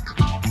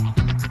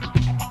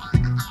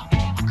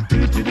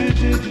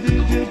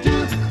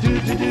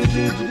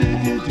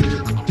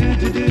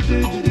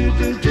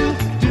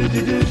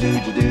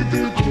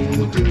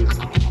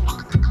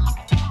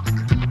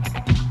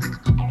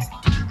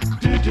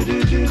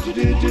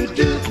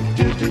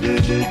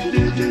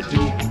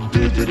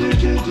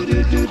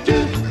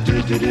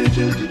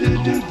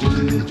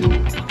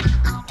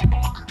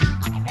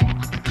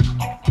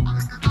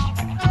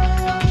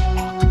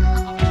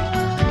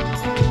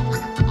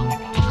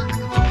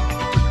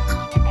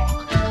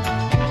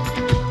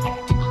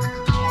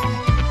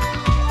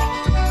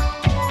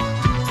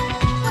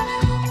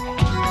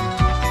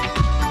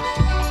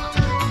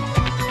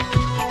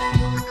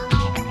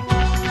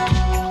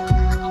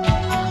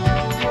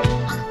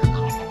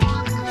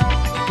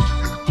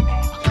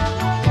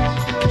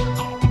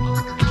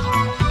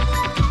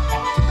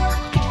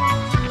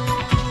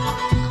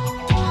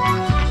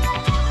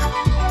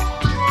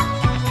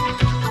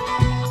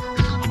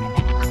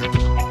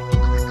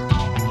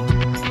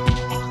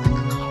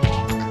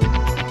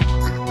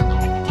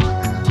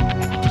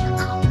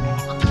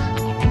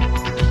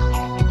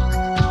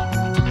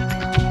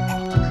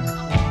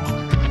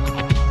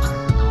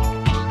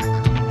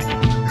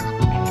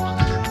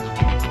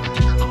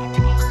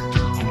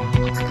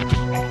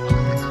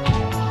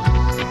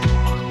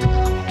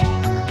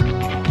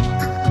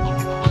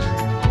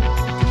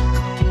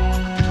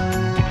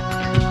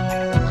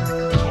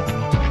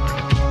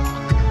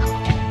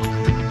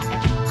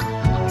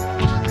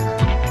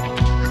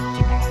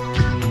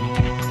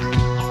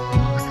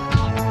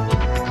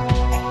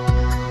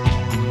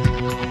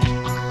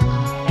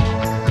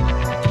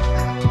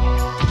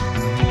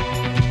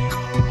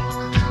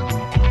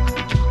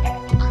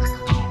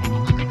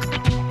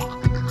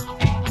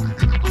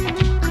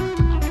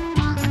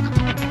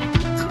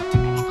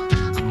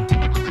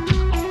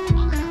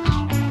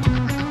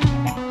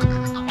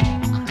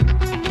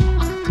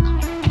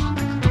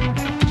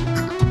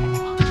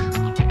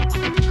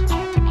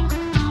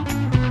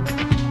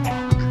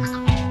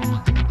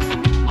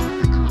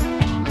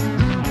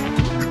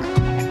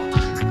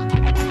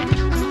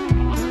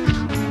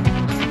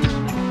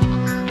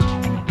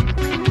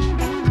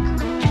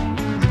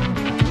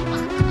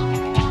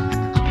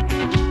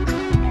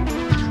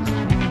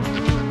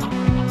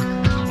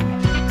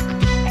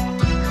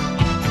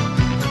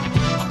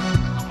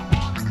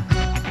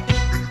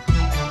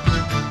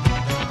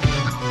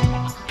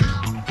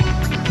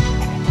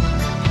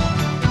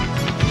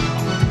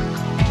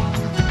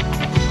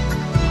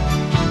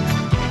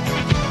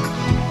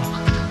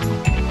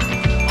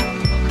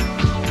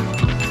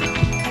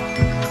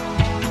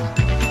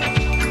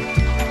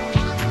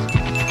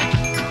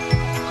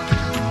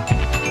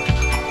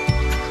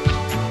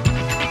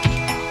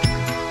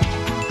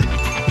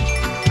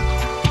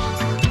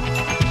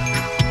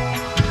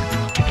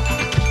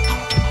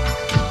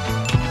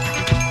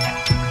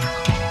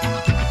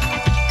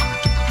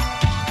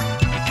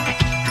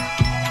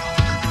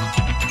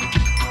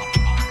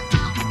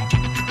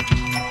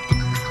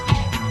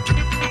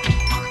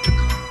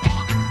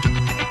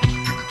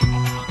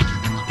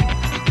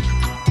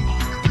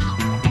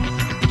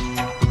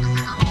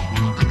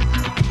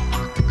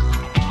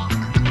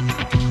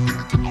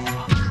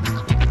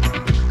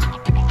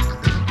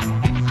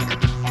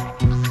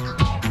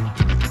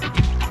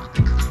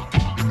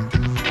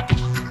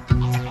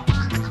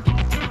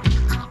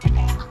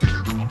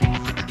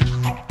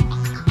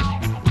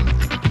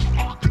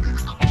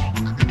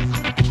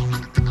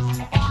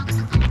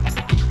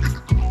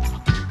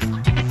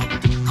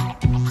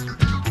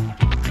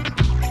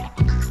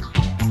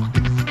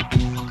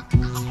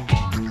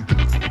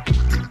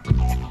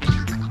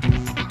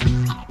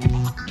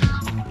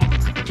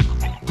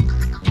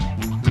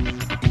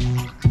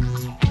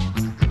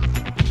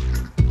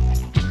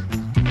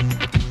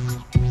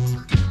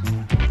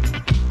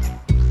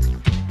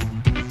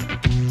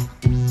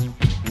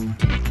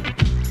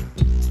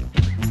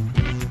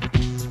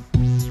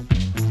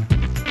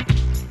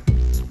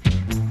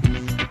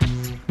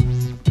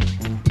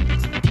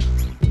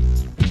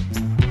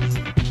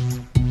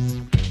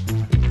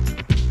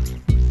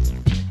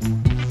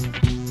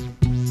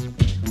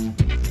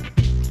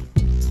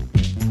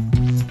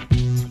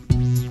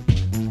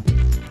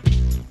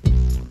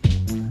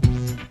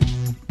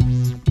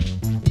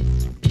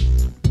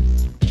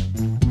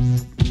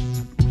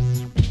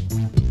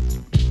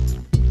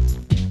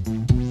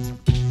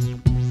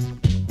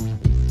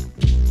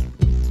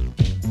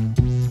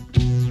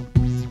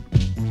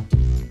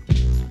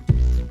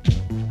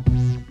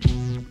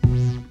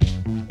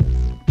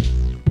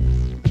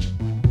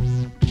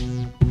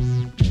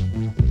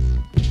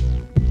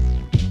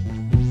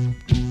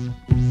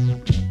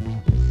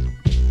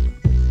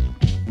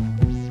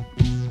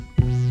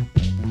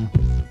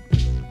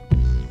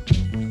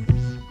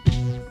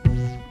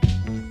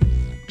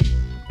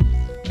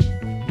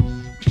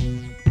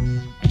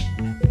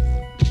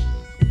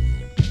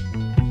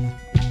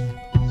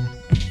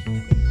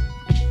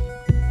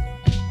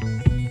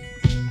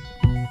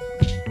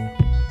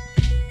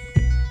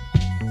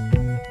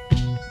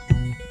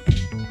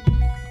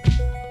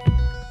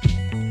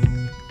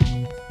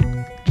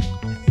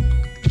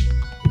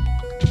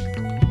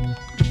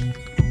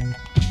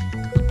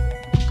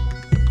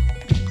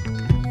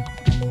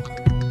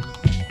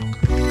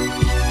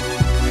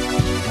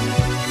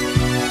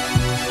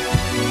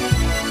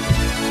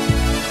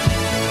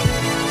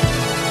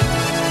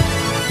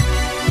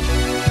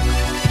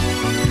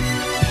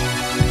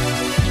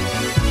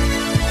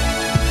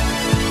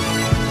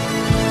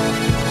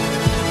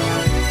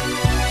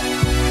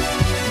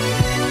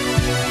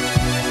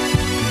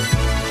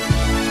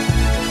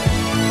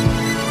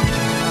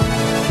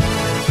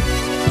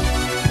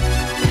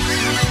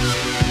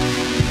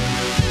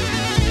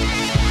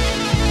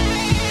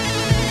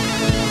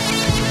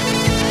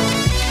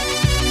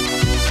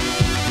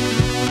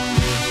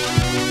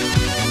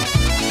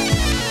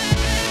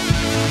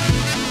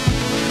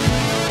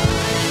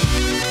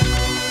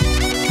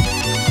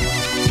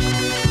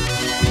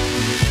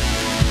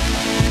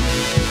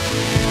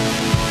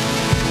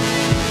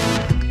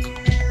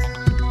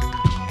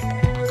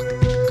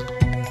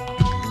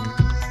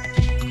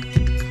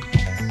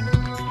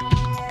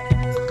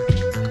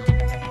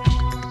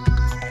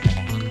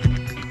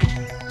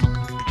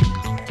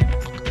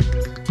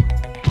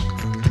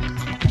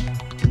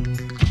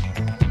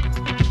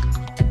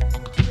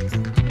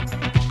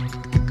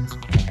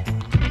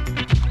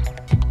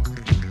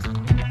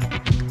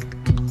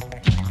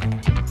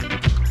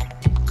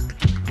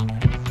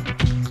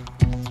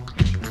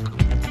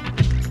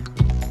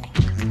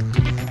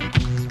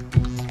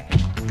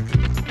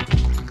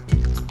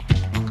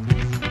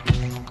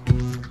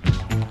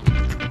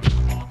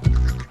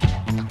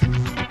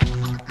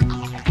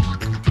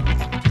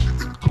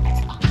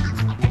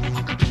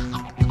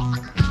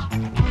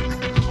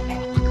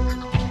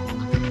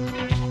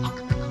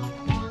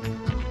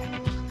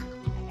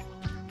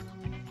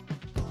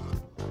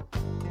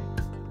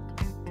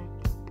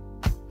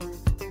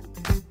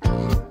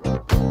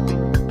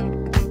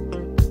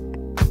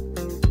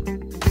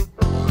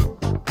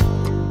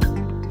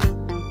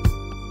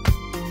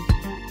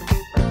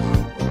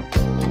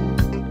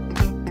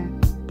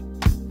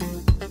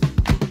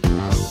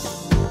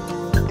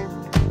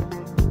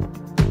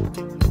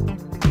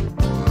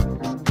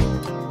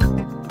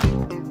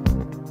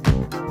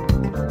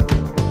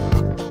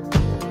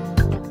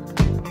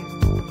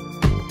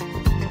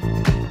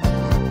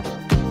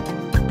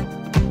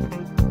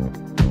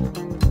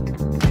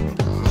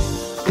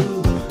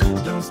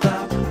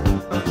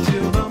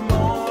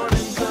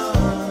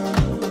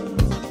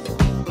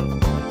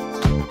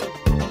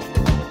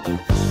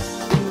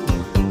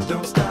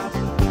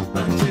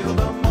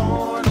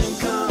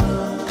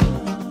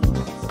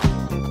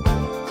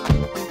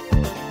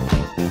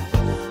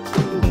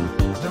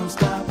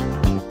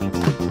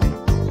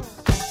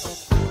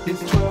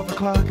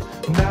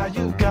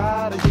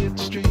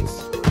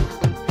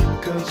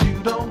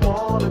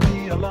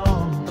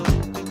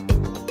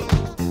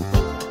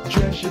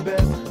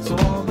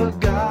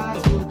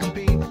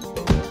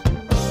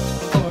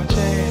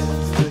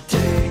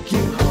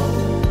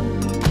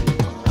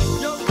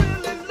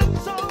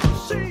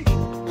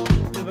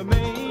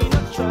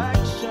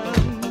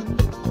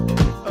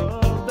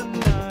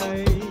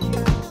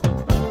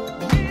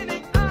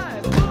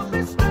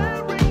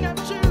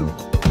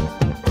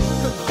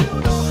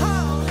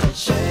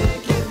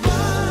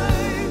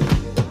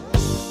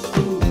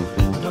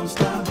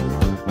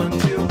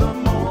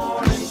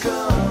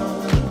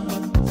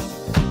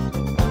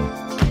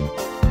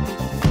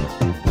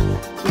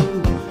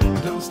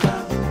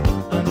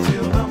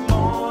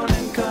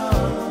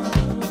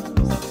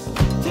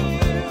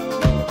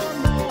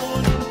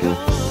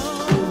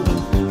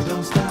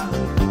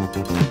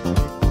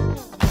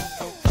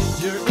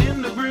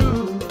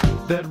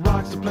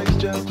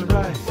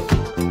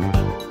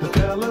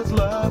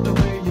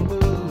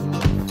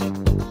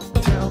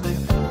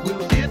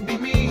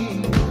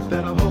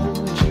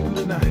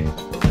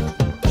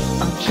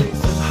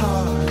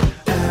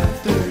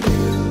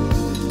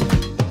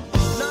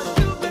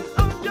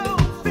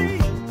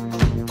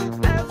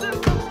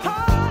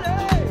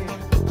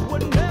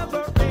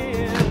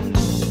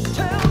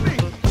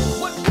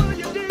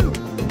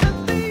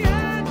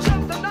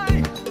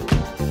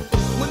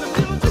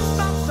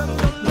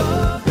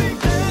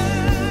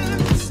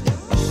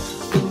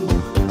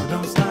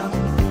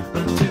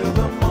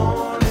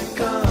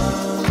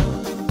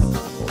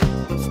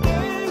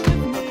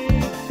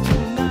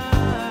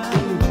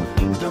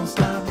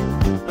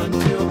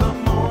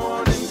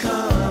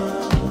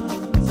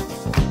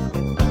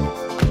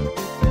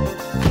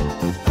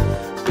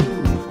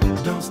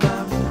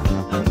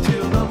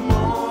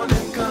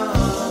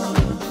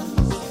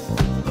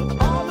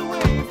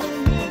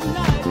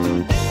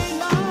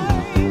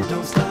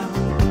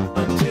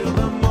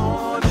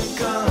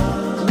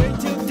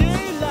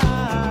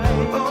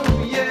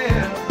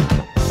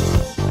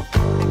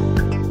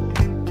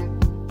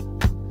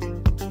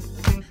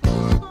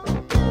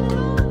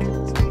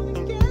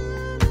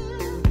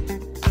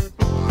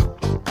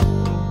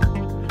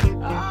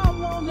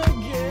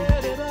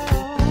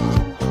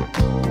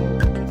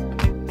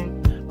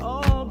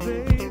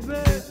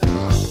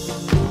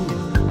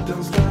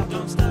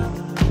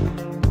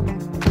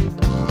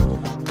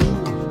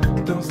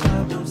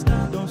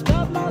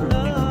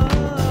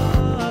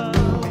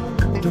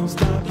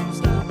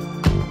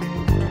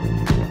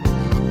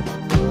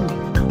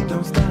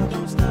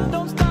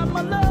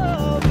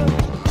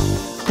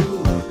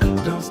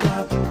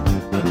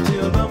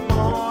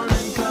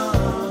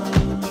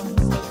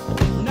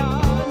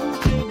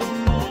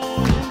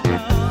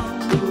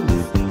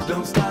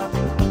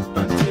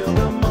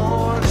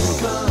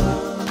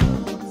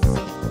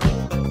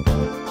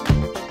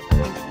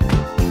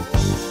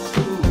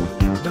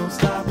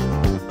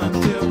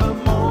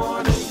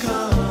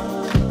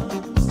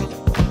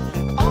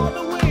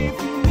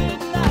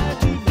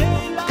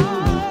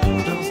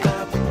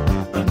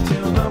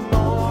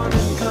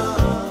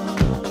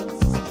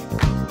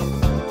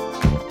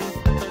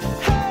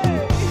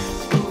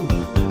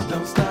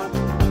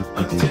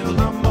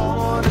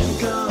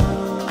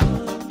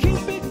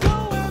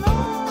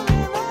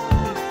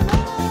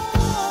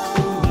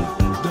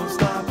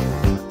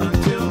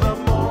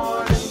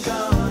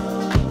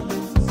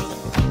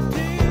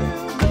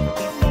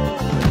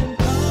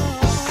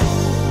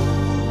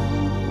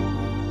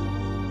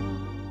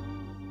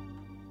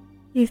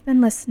 You've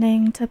been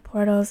listening to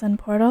Portals and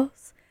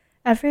Portals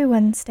every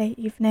Wednesday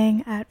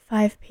evening at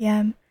 5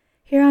 p.m.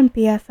 here on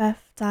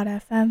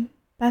BFF.FM,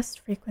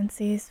 best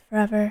frequencies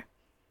forever.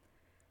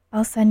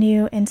 I'll send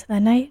you into the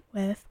night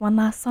with one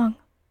last song.